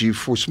technology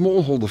for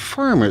smallholder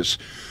farmers.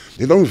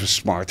 They don't have a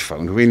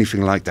smartphone or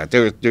anything like that.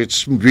 They're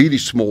really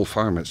small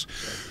farmers.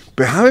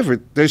 But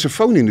however, there's a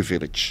phone in the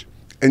village,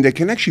 and they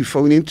can actually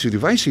phone into the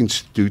Rice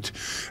Institute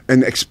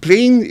and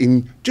explain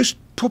in just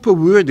proper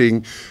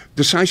wording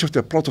the size of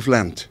their plot of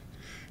land.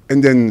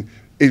 And then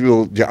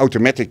the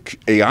automatic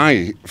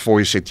AI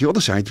voice at the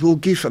other side will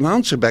give an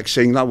answer back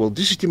saying, now, well,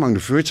 this is the amount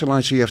of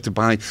fertilizer you have to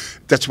buy.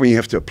 That's when you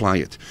have to apply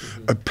it.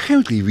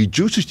 Apparently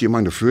reduces the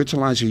amount of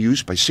fertilizer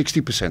used by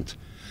 60%.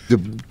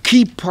 The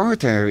key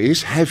part there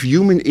is have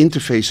human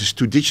interfaces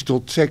to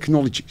digital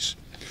technologies.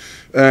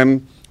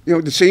 You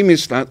know, the same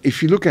is that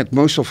if you look at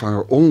most of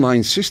our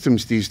online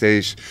systems these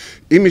days,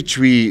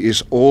 imagery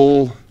is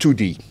all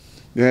 2D,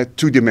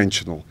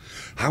 two-dimensional.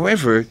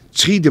 However,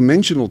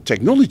 three-dimensional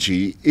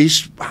technology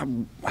is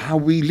how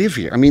we live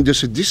here. I mean,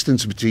 there's a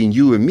distance between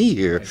you and me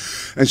here.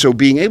 Right. And so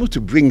being able to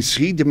bring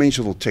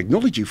three-dimensional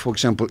technology, for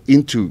example,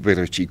 into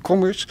whether it's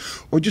e-commerce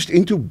or just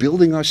into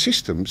building our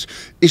systems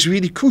is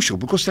really crucial,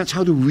 because that's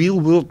how the real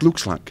world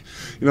looks like.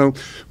 You know,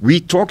 we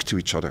talk to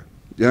each other.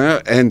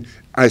 Yeah, and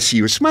I see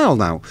your smile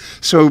now.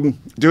 So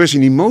there is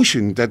an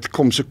emotion that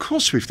comes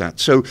across with that.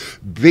 So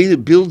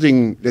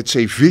building, let's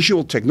say,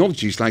 visual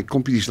technologies like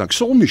companies like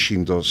Soul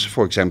Machine does,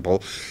 for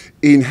example,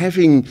 in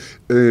having,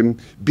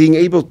 being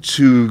able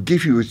to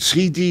give you a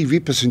 3D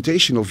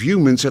representation of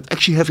humans that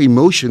actually have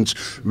emotions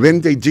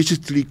when they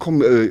digitally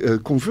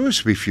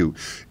converse with you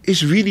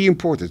is really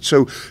important.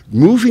 So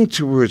moving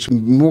towards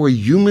more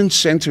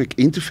human-centric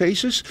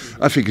interfaces,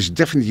 I think is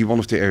definitely one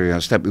of the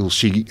areas that we'll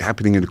see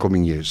happening in the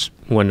coming years.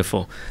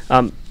 Wonderful.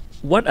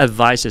 What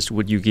advices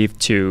would you give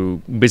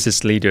to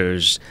business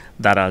leaders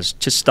that are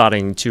just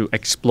starting to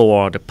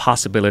explore the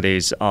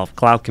possibilities of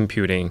cloud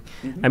computing?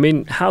 I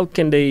mean, how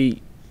can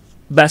they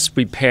best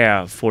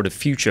prepare for the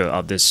future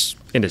of this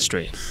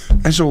industry?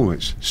 As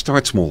always,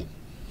 start small.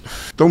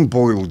 Don't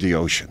boil the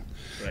ocean.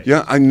 Right.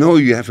 Yeah, I know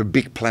you have a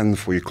big plan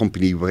for your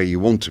company where you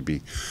want to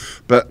be,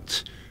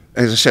 but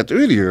as I said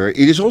earlier, it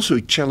is also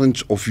a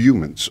challenge of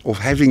humans, of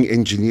having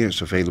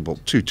engineers available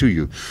to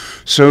you.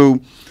 So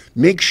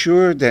make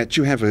sure that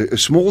you have a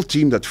small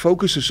team that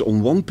focuses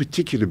on one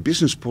particular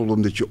business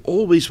problem that you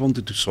always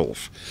wanted to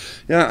solve.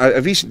 Yeah, I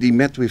recently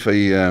met with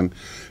a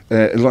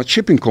large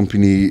shipping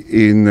company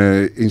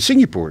in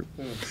Singapore.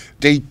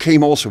 They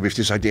came also with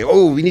this idea,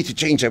 oh, we need to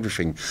change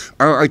everything.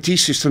 Our IT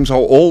systems are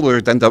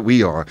older than that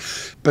we are.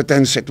 But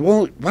then said,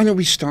 well, why don't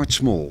we start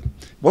small?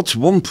 What's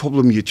one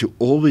problem that you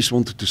always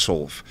wanted to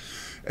solve?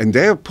 And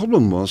their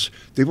problem was,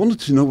 they wanted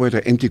to know where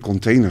their empty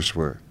containers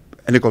were.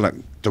 And they go like,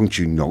 don't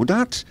you know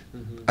that?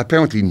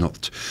 Apparently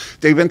not.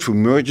 They went through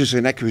mergers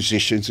and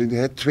acquisitions and they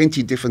had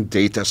 20 different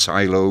data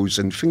silos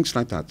and things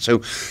like that.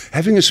 So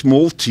having a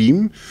small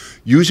team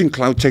using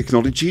cloud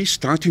technology,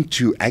 starting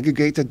to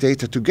aggregate that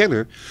data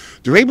together,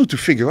 they're able to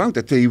figure out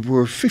that they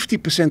were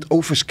 50%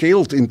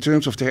 overscaled in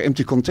terms of their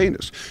empty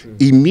containers,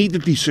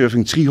 immediately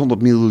serving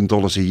 $300 million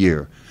a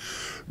year,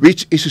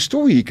 which is a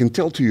story you can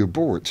tell to your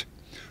board,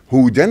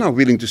 who then are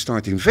willing to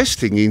start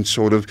investing in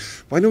sort of,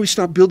 why don't we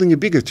start building a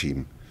bigger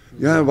team?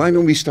 Yeah, why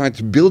don't we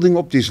start building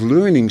up these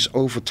learnings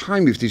over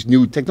time with this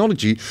new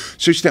technology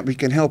such that we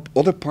can help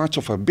other parts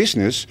of our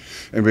business,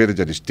 and whether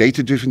that is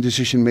data-driven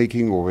decision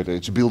making or whether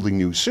it's building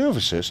new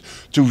services,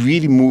 to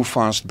really move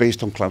fast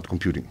based on cloud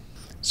computing.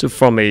 So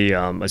from a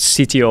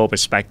CTO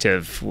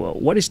perspective,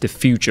 what is the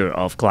future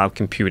of cloud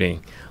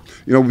computing?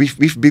 You know,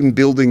 we've been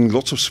building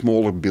lots of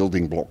smaller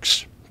building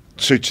blocks.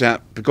 Such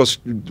that, because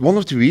one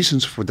of the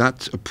reasons for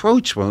that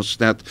approach was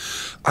that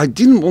I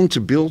didn't want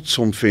to build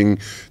something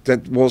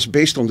that was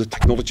based on the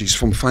technologies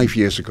from 5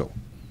 years ago.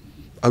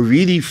 I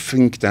really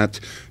think that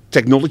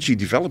technology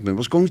development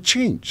was going to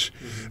change.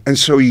 And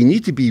so you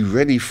need to be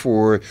ready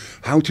for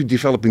how to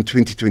develop in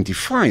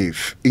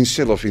 2025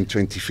 instead of in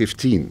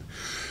 2015.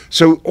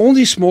 So all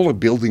these smaller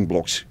building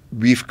blocks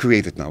we've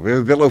created now. We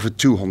have well over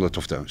 200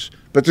 of those.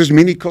 But there's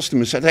many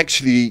customers that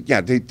actually,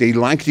 yeah, they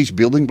like these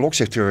building blocks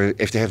if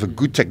they have a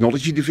good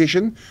technology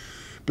division.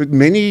 But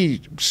many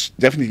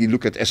definitely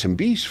look at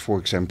SMBs, for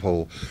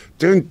example.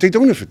 They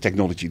don't have a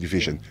technology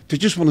division. They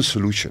just want a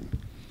solution.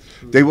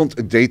 They want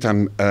a data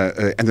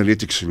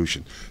analytics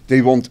solution.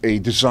 They want a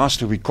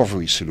disaster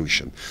recovery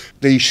solution.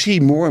 They see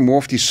more and more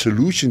of these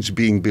solutions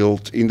being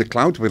built in the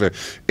cloud, whether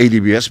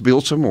AWS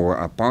builds them or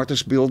our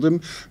partners build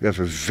them. We have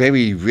a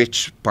very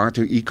rich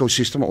partner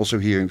ecosystem also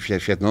here in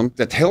Vietnam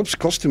that helps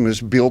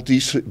customers get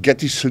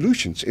these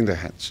solutions in their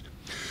hands.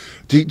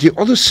 The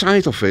other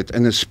side of it,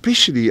 and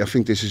especially I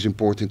think this is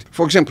important,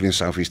 for example in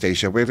Southeast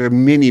Asia, where there are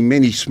many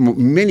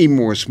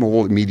more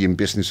small and medium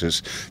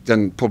businesses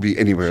than probably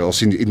anywhere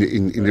else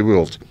in the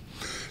world.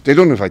 They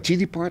don't have IT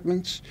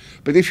departments,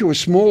 but if you're a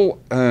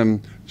small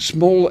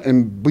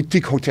and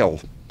boutique hotel,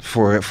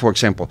 for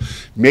example,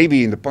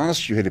 maybe in the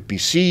past you had a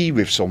PC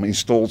with some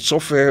installed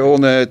software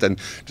on it, and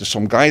there's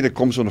some guy that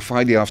comes on a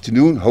Friday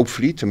afternoon,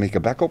 hopefully to make a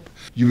backup.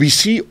 We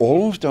see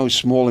all of those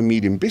small and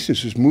medium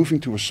businesses moving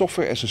to a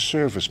software as a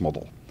service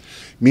model,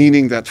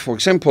 meaning that, for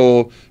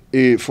example,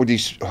 for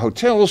these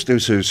hotels,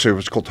 there's a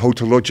service called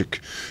Hotel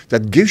Logic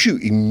that gives you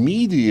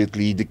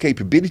immediately the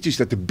capabilities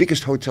that the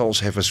biggest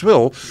hotels have as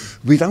well,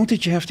 without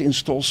that you have to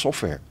install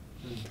software.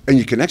 And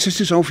you can access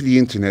this over the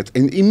internet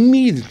and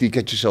immediately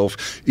get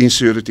yourself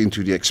inserted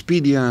into the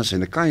Expedias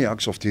and the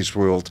Kayaks of this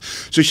world,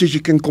 so that you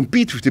can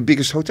compete with the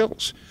biggest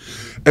hotels.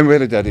 And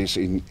whether that is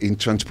in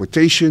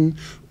transportation,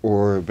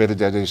 or whether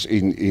that is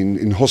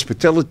in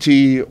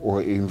hospitality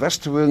or in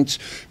restaurants,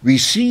 we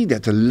see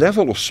that the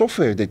level of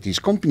software that these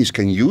companies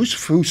can use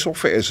through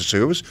software as a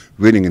service,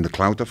 running in the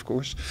cloud of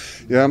course,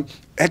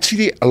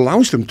 actually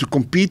allows them to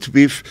compete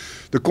with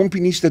the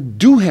companies that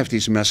do have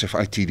these massive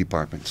IT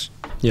departments.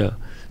 Yeah.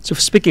 So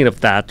speaking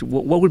of that,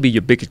 what would be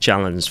your biggest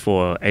challenge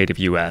for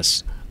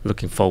AWS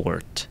looking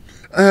forward?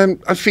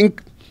 I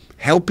think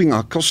helping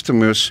our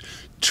customers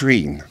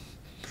train.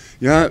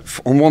 Yeah,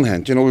 on one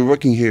hand, you know, we're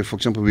working here, for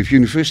example, with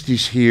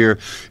universities here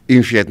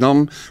in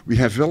Vietnam. We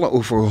have well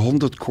over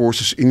 100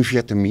 courses in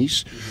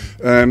Vietnamese,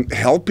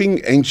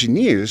 helping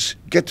engineers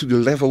get to the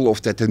level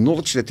of the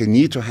knowledge that they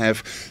need to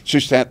have,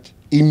 such that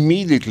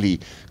immediately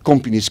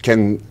companies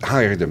can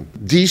hire them.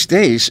 These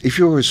days, if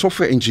you're a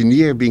software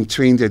engineer being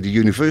trained at the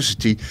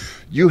university,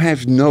 you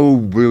have no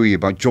worry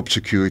about job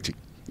security.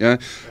 Yeah?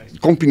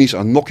 Companies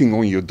are knocking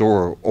on your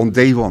door on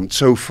day one.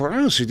 So for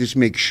us, it is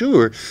make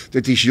sure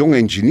that these young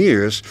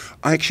engineers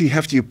actually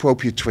have the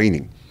appropriate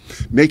training,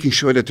 making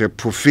sure that they're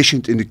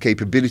proficient in the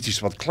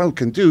capabilities what cloud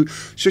can do,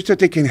 such that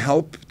they can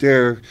help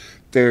their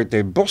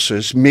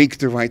bosses make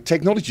the right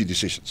technology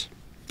decisions.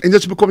 And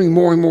that's becoming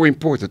more and more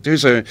important.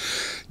 There's a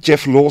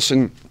Jeff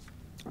Lawson,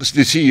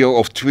 the CEO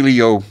of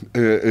Twilio,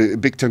 a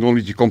big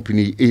technology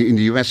company in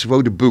the US,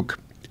 wrote a book.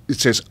 It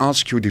says,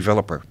 Ask Your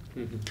Developer.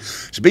 Mm-hmm.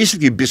 It's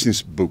basically a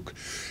business book.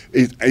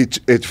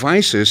 It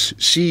advises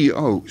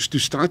CEOs to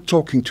start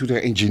talking to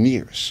their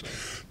engineers,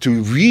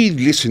 to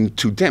really listen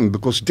to them,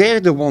 because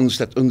they're the ones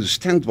that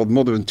understand what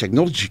modern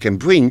technology can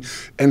bring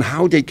and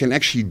how they can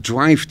actually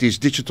drive this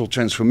digital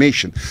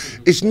transformation.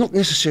 It's not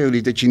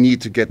necessarily that you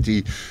need to get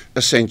the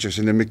Accentures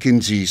and the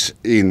McKinseys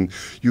in.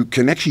 You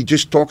can actually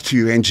just talk to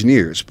your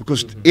engineers,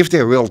 because if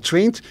they're well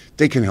trained,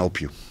 they can help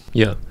you.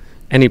 Yeah.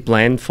 Any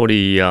plan for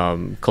the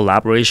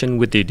collaboration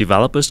with the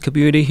developers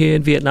community here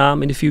in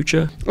Vietnam in the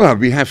future? Well,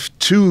 we have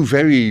two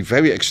very,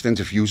 very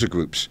extensive user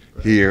groups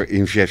here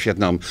in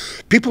Vietnam.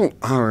 People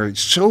are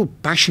so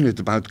passionate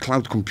about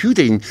cloud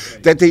computing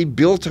that they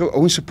build their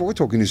own support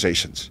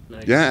organizations.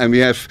 Nice. Yeah, and we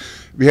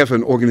have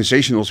an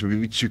organization also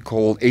which we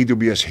call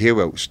AWS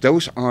Heroes.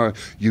 Those are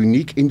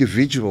unique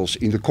individuals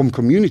in the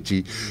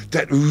community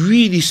that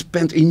really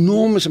spend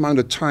enormous amount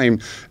of time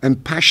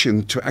and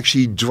passion to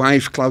actually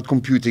drive cloud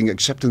computing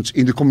acceptance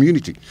in the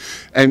community.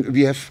 And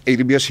we have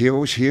AWS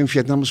Heroes here in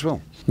Vietnam as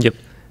well. Yep.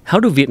 How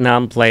do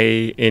Vietnam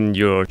play in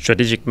your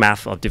strategic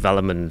map of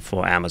development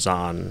for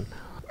Amazon?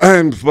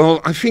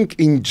 Well, I think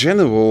in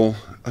general,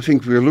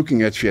 we're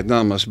looking at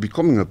Vietnam as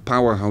becoming a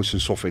powerhouse in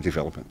software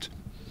development.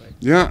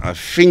 Yeah, I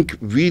think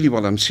really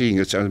what I'm seeing,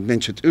 as I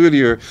mentioned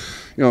earlier,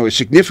 a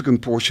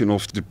significant portion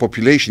of the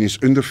population is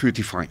under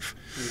 35,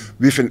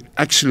 with an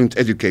excellent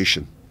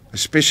education,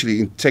 especially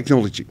in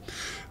technology.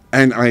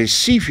 And I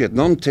see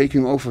Vietnam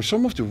taking over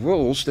some of the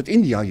roles that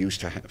India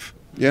used to have.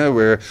 Yeah,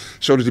 where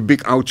sort of the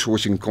big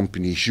outsourcing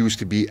companies used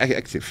to be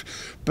active.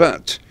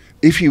 But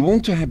if you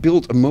want to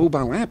build a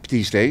mobile app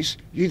these days,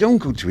 you don't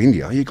go to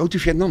India, you go to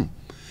Vietnam.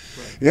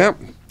 Right. Yeah.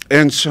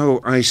 And so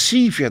I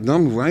see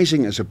Vietnam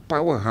rising as a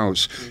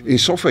powerhouse in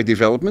software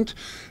development,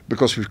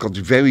 because we've got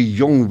very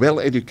young,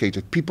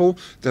 well-educated people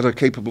that are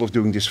capable of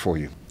doing this for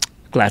you.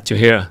 Glad to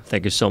hear.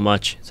 Thank you so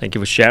much. Thank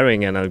you for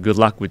sharing, and good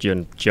luck with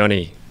your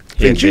journey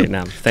here in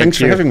Vietnam. Thanks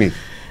for having me.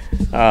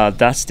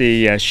 That's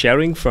the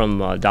sharing from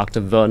Dr.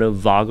 Werner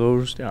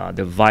Vogels,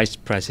 the Vice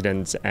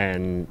President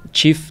and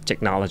Chief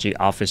Technology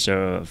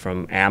Officer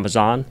from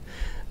Amazon.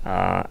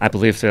 I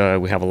believe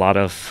we have a lot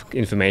of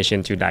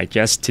information to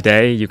digest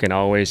today. You can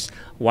always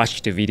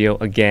watch the video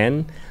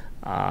again.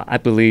 I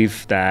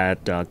believe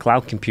that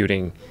cloud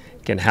computing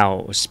can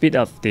help speed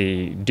up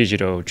the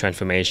digital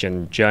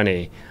transformation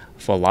journey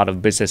for a lot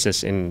of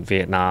businesses in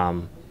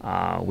Vietnam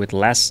with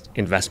less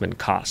investment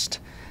cost.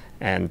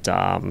 And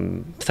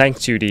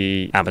thanks to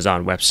the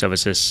Amazon Web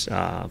Services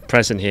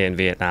present here in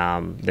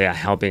Vietnam, they are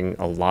helping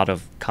a lot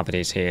of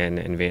companies here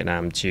in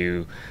Vietnam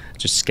to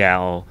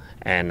scale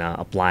and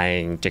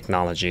applying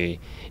technology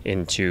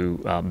into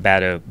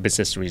better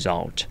business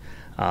result.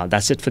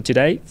 That's it for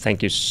today.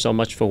 Thank you so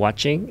much for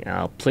watching.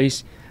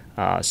 Please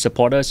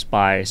support us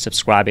by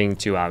subscribing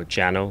to our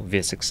channel,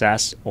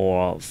 Vietsuccess,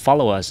 or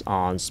follow us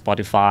on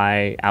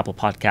Spotify, Apple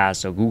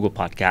Podcasts, or Google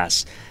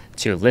Podcasts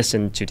to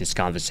listen to this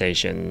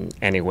conversation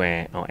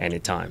anywhere or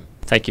anytime.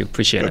 Thank you.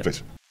 Appreciate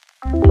it.